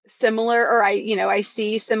 are similar, or I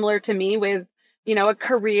see similar to me with a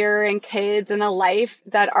career and kids and a life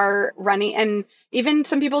that are running, and even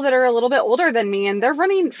some people that are a little bit older than me and they're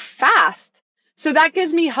running fast. So that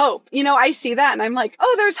gives me hope. I see that and I'm like,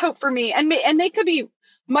 oh, there's hope for me. And they could be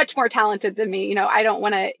much more talented than me. I don't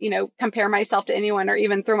want to, compare myself to anyone or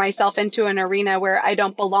even throw myself into an arena where I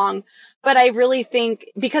don't belong. But I really think,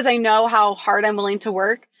 because I know how hard I'm willing to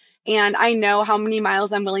work and I know how many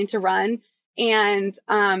miles I'm willing to run, and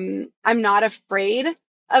I'm not afraid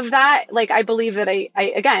of that. Like, I believe that I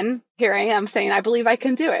again, here I am saying, I believe I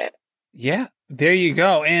can do it. Yeah, there you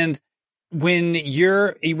go. And when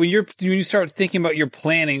you start thinking about your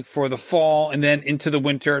planning for the fall and then into the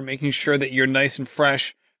winter and making sure that you're nice and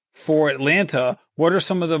fresh for Atlanta, what are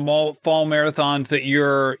some of the fall marathons that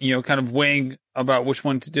you're, kind of weighing about which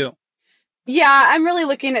one to do? Yeah, I'm really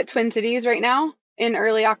looking at Twin Cities right now in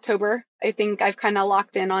early October. I think I've kind of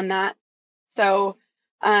locked in on that. So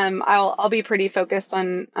I'll be pretty focused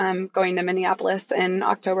on going to Minneapolis in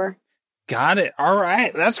October. Got it. All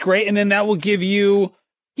right. That's great. And then that will give you,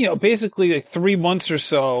 basically like 3 months or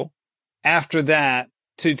so after that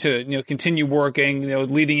to continue working,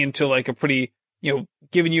 leading into like a pretty,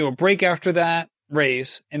 giving you a break after that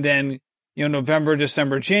race. And then, November,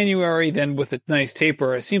 December, January, then with a nice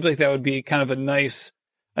taper. It seems like that would be kind of a nice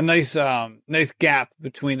gap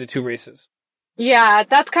between the two races. Yeah,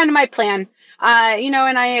 that's kind of my plan.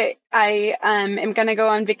 And I am going to go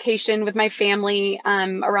on vacation with my family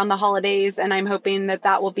around the holidays, and I'm hoping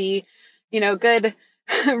that will be, good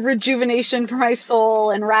rejuvenation for my soul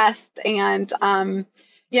and rest. And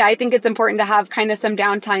I think it's important to have kind of some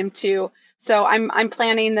downtime too. So I'm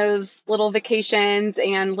planning those little vacations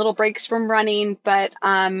and little breaks from running, but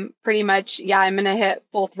pretty much, yeah, I'm going to hit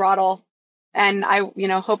full throttle, and I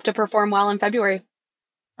hope to perform well in February.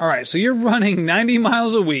 All right, so you're running 90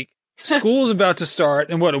 miles a week. School's about to start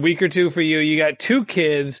in a week or two for you. You got 2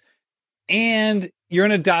 kids and you're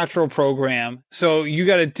in a doctoral program. So you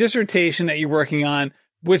got a dissertation that you're working on,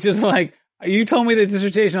 which is like, you told me the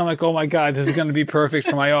dissertation. I'm like, oh my God, this is going to be perfect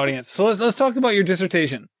for my audience. So let's talk about your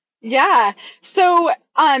dissertation. Yeah. So,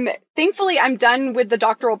 thankfully I'm done with the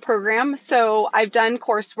doctoral program. So I've done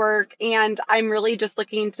coursework and I'm really just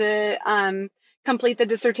looking to, complete the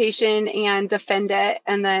dissertation and defend it.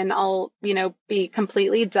 And then I'll, be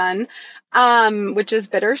completely done, which is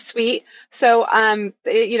bittersweet. So,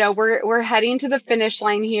 we're heading to the finish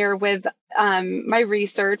line here with, my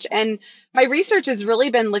research, and my research has really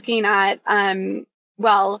been looking at,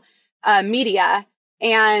 media,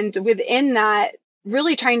 and within that,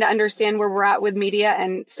 really trying to understand where we're at with media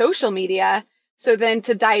and social media. So then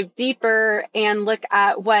to dive deeper and look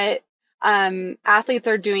at what athletes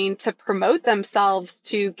are doing to promote themselves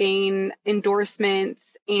to gain endorsements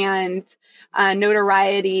and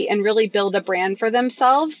notoriety and really build a brand for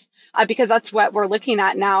themselves. Because that's what we're looking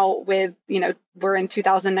at now with, we're in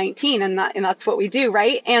 2019 and that's what we do.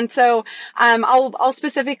 Right. And so I'll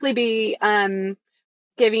specifically be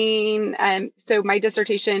giving, so my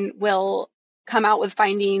dissertation will come out with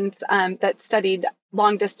findings that studied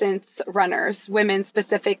long distance runners, women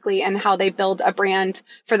specifically, and how they build a brand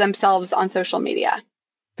for themselves on social media.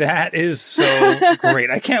 That is so great.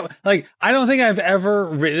 I don't think I've ever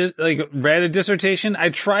read a dissertation. I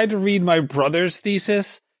tried to read my brother's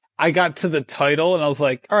thesis. I got to the title and I was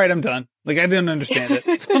like, all right, I'm done. Like, I didn't understand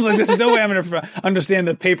it. So I was like, there's no way I'm going to understand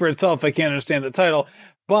the paper itself if I can't understand the title.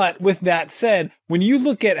 But with that said, when you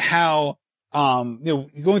look at how,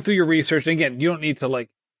 going through your research, and again, you don't need to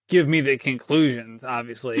give me the conclusions,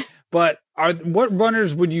 obviously, but what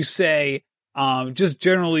runners would you say, just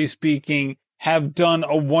generally speaking, have done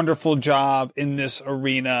a wonderful job in this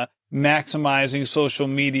arena, maximizing social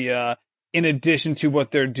media in addition to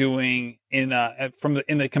what they're doing in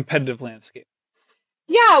the competitive landscape?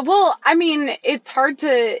 Yeah, well, I mean, it's hard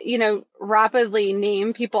to, rapidly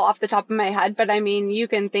name people off the top of my head, but I mean, you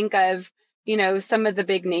can think of, some of the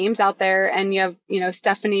big names out there, and you have,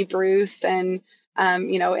 Stephanie Bruce and,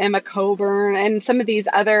 Emma Coburn and some of these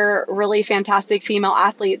other really fantastic female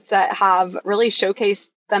athletes that have really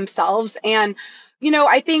showcased themselves. And,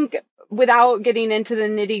 I think without getting into the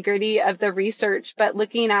nitty gritty of the research, but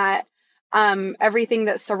looking at everything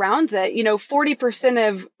that surrounds it,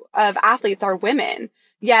 40% of athletes are women,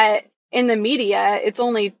 yet in the media, it's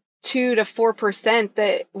only 2 to 4%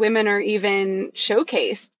 that women are even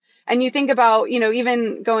showcased. And you think about,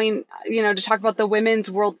 even going, to talk about the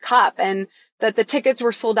Women's World Cup and that the tickets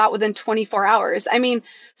were sold out within 24 hours. I mean,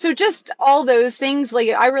 so just all those things,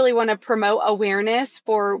 I really want to promote awareness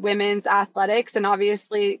for women's athletics. And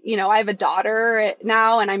obviously, I have a daughter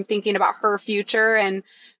now and I'm thinking about her future and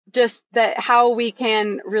just that how we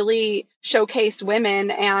can really showcase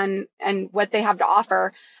women and what they have to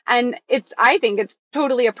offer. And I think it's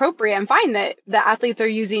totally appropriate and fine that the athletes are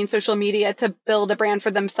using social media to build a brand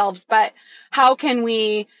for themselves. But how can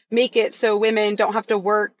we make it so women don't have to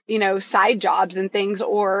work, side jobs and things,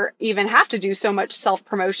 or even have to do so much self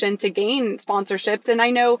promotion to gain sponsorships? And I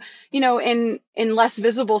know, in less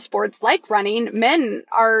visible sports like running, men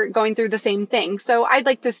are going through the same thing. So I'd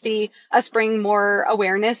like to see us bring more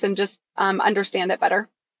awareness and just understand it better.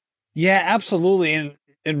 Yeah, absolutely.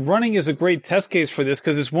 And running is a great test case for this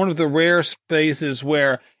because it's one of the rare spaces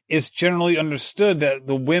where it's generally understood that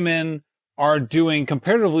the women are doing,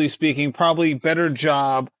 comparatively speaking, probably better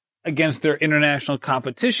job against their international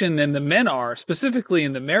competition than the men are, specifically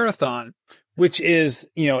in the marathon, which is,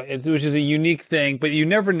 which is a unique thing, but you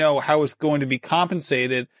never know how it's going to be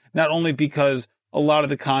compensated, not only because a lot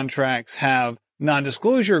of the contracts have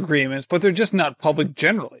non-disclosure agreements, but they're just not public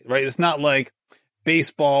generally, right? It's not like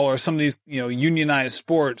baseball or some of these, unionized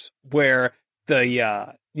sports where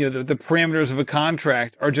the parameters of a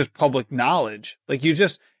contract are just public knowledge. Like you're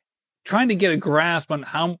just trying to get a grasp on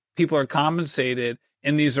how people are compensated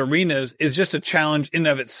in these arenas is just a challenge in and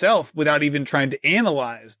of itself without even trying to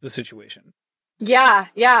analyze the situation. Yeah,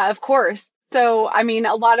 of course. So, I mean,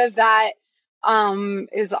 a lot of that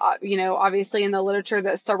is, obviously in the literature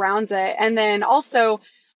that surrounds it. And then also,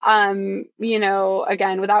 again,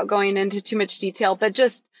 without going into too much detail, but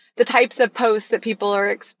just the types of posts that people are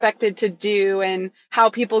expected to do and how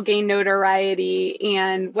people gain notoriety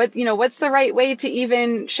and what's the right way to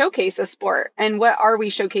even showcase a sport and what are we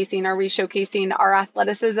showcasing? Are we showcasing our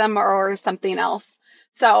athleticism or something else?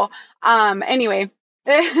 So, anyway,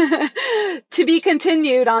 to be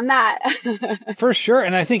continued on that. For sure.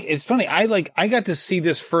 And I think it's funny. I got to see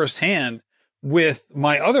this firsthand with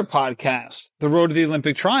my other podcast, The Road to the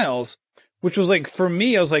Olympic Trials, which was like, for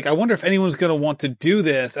me, I was like, I wonder if anyone's going to want to do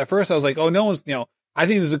this. At first I was like, oh, no one's, I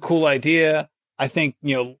think this is a cool idea. I think,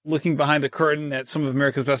 looking behind the curtain at some of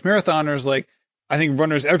America's best marathoners, like I think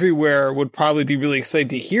runners everywhere would probably be really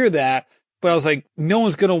excited to hear that. But I was like, no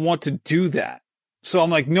one's going to want to do that. So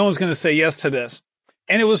I'm like, no one's going to say yes to this.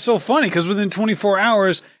 And it was so funny because within 24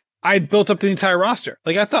 hours, I'd built up the entire roster.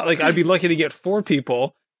 Like I thought like I'd be lucky to get 4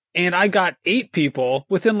 people. And I got 8 people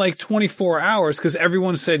within like 24 hours because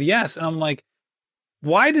everyone said yes. And I'm like,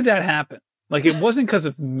 why did that happen? Like, it wasn't because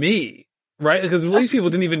of me, right? Because these people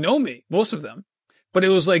didn't even know me, most of them. But it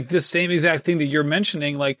was like this same exact thing that you're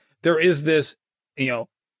mentioning. Like, there is this,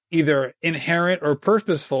 either inherent or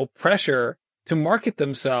purposeful pressure to market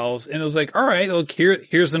themselves. And it was like, all right, look,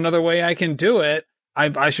 here's another way I can do it.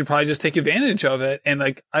 I should probably just take advantage of it. And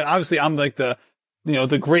like, I'm like the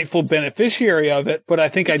grateful beneficiary of it, but I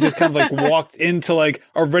think I just kind of like walked into like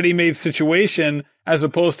a ready-made situation as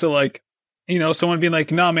opposed to like, someone being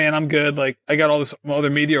like, nah, man, I'm good. Like I got all this other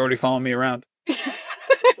media already following me around.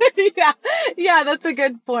 Yeah, that's a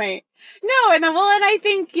good point. No, and I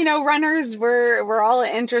think, runners we're all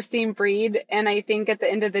an interesting breed. And I think at the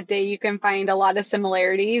end of the day, you can find a lot of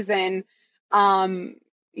similarities. And, I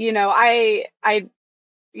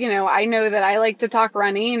know that I like to talk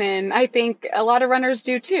running, and I think a lot of runners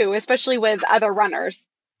do too, especially with other runners.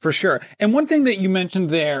 For sure. And one thing that you mentioned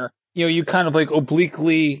there, you kind of like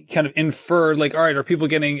obliquely kind of inferred like, all right, are people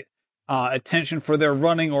getting attention for their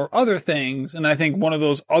running or other things? And I think one of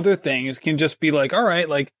those other things can just be like, all right,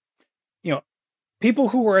 like, people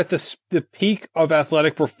who are at the peak of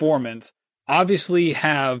athletic performance obviously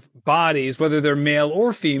have bodies, whether they're male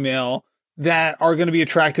or female, that are going to be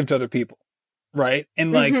attractive to other people. Right.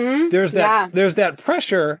 And like, there's that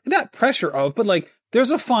pressure, not pressure of, but like,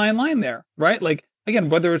 there's a fine line there, right? Like, again,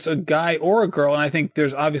 whether it's a guy or a girl. And I think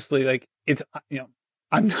there's obviously like, it's,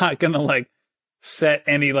 I'm not going to like set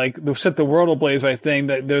the world ablaze by saying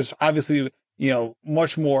that there's obviously,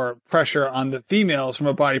 much more pressure on the females from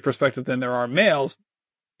a body perspective than there are males.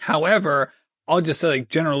 However, I'll just say like,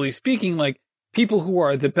 generally speaking, like people who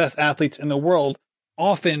are the best athletes in the world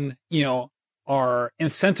often, are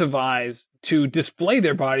incentivized to display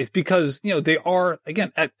their bodies because, they are,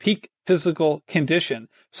 again, at peak physical condition.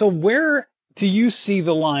 So where do you see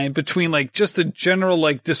the line between like just the general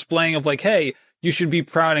like displaying of like, hey, you should be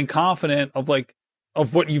proud and confident of like,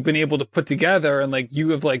 of what you've been able to put together and like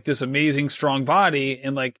you have like this amazing strong body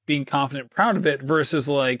and like being confident and proud of it versus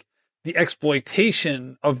like the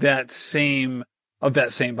exploitation of that same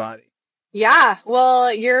body? Yeah,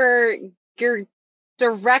 well, you're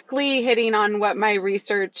directly hitting on what my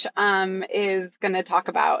research is going to talk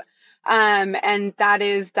about. And that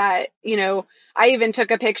is that, I even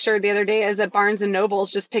took a picture the other day as at Barnes and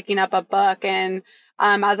Noble's just picking up a book, and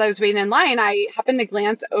as I was waiting in line, I happened to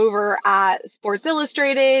glance over at Sports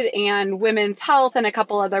Illustrated and Women's Health and a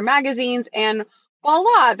couple other magazines, and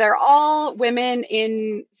voila, they're all women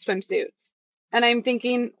in swimsuits. And I'm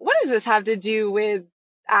thinking, what does this have to do with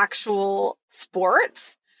actual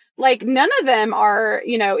sports? Like, none of them are,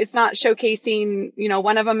 it's not showcasing,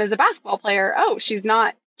 one of them is a basketball player. Oh, she's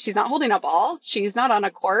not holding a ball. She's not on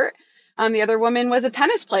a court. The other woman was a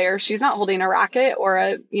tennis player. She's not holding a racket or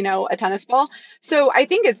a tennis ball. So I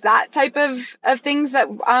think it's that type of things that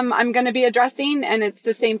I'm going to be addressing, and it's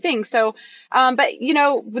the same thing. So, but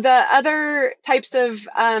the other types of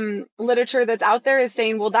literature that's out there is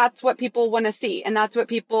saying, well, that's what people want to see, and that's what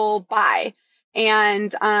people buy.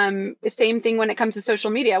 And the same thing when it comes to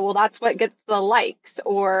social media. Well, that's what gets the likes,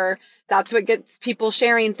 or that's what gets people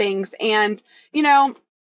sharing things. And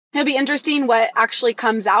it'll be interesting what actually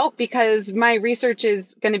comes out, because my research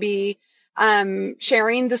is going to be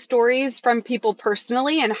sharing the stories from people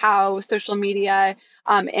personally and how social media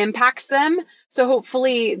impacts them. So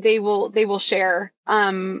hopefully they will share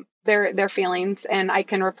their feelings, and I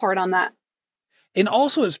can report on that. And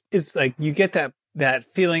also it's like you get that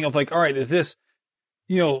feeling of like, all right, is this,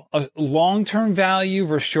 a long-term value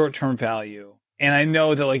versus short-term value? And I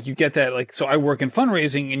know that like you get that, like, so I work in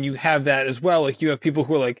fundraising, and you have that as well. Like you have people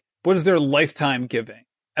who are like, what is their lifetime giving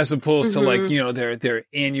as opposed to like, their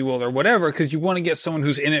annual or whatever, because you want to get someone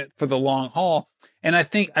who's in it for the long haul. And I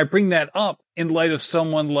think I bring that up in light of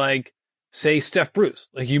someone like, say, Steph Bruce,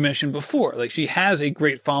 like you mentioned before. Like she has a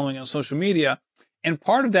great following on social media. And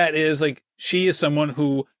part of that is like, she is someone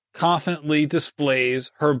who confidently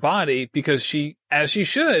displays her body because as she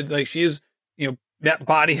should, like she is, that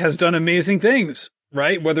body has done amazing things,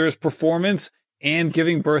 right? Whether it's performance and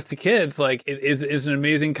giving birth to kids, like it is an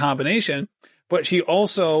amazing combination. But she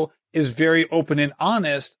also is very open and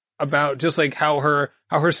honest about just like how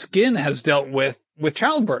her skin has dealt with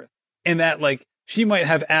childbirth, and that like she might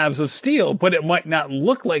have abs of steel, but it might not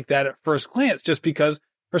look like that at first glance just because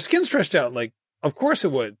her skin's stretched out. Like, of course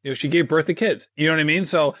it would. She gave birth to kids. You know what I mean?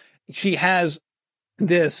 So she has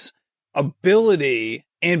this ability,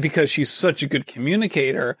 and because she's such a good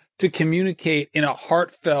communicator, to communicate in a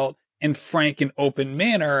heartfelt and frank and open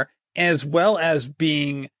manner, as well as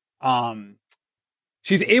being,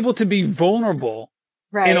 she's able to be vulnerable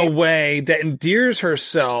in a way that endears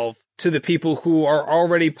herself to the people who are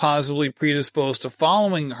already positively predisposed to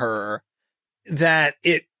following her, that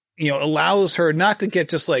it, allows her not to get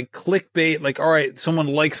just like clickbait, like, all right, someone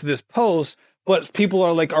likes this post, but people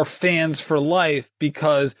are fans for life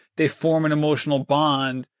because they form an emotional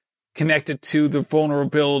bond connected to the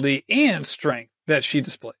vulnerability and strength that she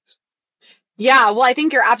displays. Yeah, well, I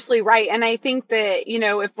think you're absolutely right. And I think that,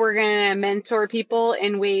 if we're going to mentor people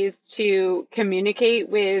in ways to communicate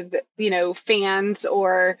with, fans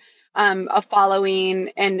or a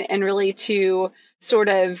following, and really to sort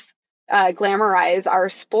of glamorize our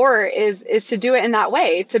sport is to do it in that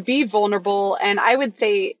way, to be vulnerable. And I would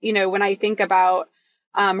say, when I think about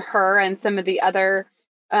her and some of the other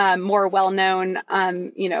more well-known,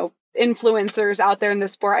 influencers out there in the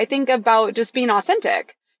sport, I think about just being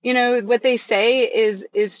authentic. What they say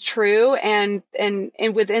is true. And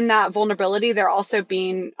within that vulnerability, they're also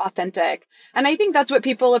being authentic. And I think that's what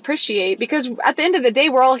people appreciate, because at the end of the day,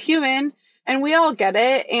 we're all human and we all get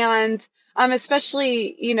it. And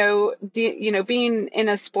especially, being in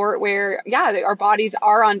a sport where, our bodies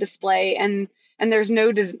are on display, and there's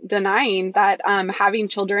no denying that having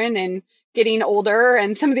children and getting older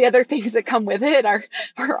and some of the other things that come with it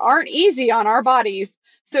aren't easy on our bodies.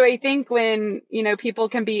 So I think when, people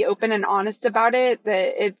can be open and honest about it,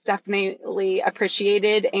 that it's definitely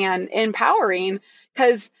appreciated and empowering,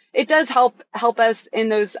 because it does help us in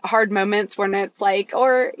those hard moments when it's like,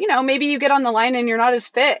 or, maybe you get on the line and you're not as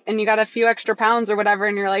fit and you got a few extra pounds or whatever,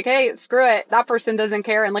 and you're like, hey, screw it, that person doesn't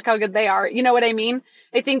care, and look how good they are. You know what I mean?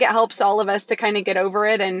 I think it helps all of us to kind of get over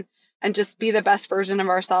it and just be the best version of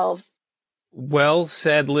ourselves. Well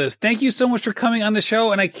said, Liz. Thank you so much for coming on the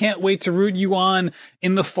show, and I can't wait to root you on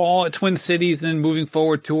in the fall at Twin Cities and then moving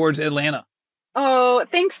forward towards Atlanta. Oh,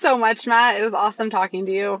 thanks so much, Matt. It was awesome talking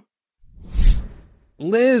to you.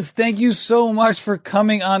 Liz, thank you so much for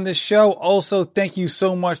coming on the show. Also, thank you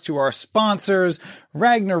so much to our sponsors,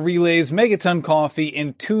 Ragnar Relays, Megaton Coffee,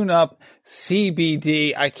 and Tune Up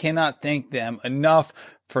CBD. I cannot thank them enough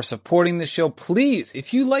for supporting the show. Please,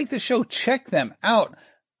 if you like the show, check them out.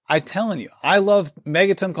 I'm telling you, I love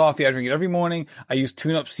Megaton Coffee. I drink it every morning. I use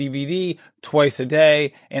Tune Up CBD twice a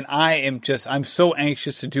day, and I'm so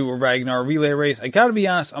anxious to do a Ragnar relay race. I gotta be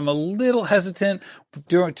honest, I'm a little hesitant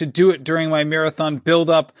to do it during my marathon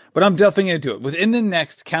build-up, but I'm definitely gonna do it. Within the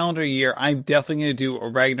next calendar year, I'm definitely gonna do a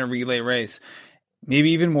Ragnar relay race.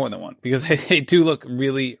 maybe even more than one, because they do look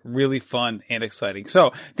really, really fun and exciting.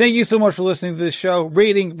 So thank you so much for listening to this show,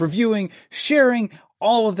 rating, reviewing, sharing,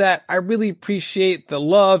 all of that. I really appreciate the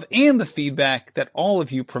love and the feedback that all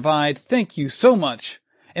of you provide. Thank you so much,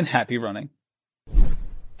 and happy running.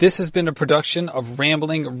 This has been a production of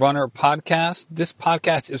Rambling Runner Podcast. This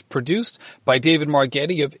podcast is produced by David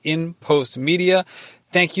Margetti of In Post Media.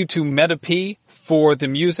 Thank you to Meta P for the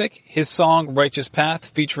music. His song Righteous Path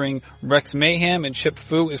featuring Rex Mayhem and Chip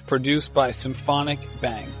Fu is produced by Symphonic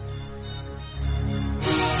Bang.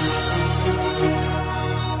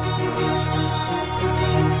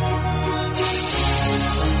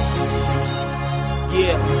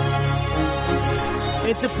 Yeah.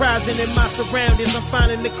 Enterprising in my surroundings, I'm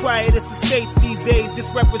finding the quietest estates these days.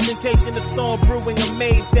 Just representation of storm brewing,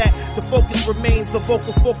 amazed that the focus remains the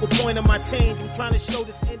focal point of my change. I'm trying to show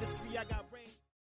this industry.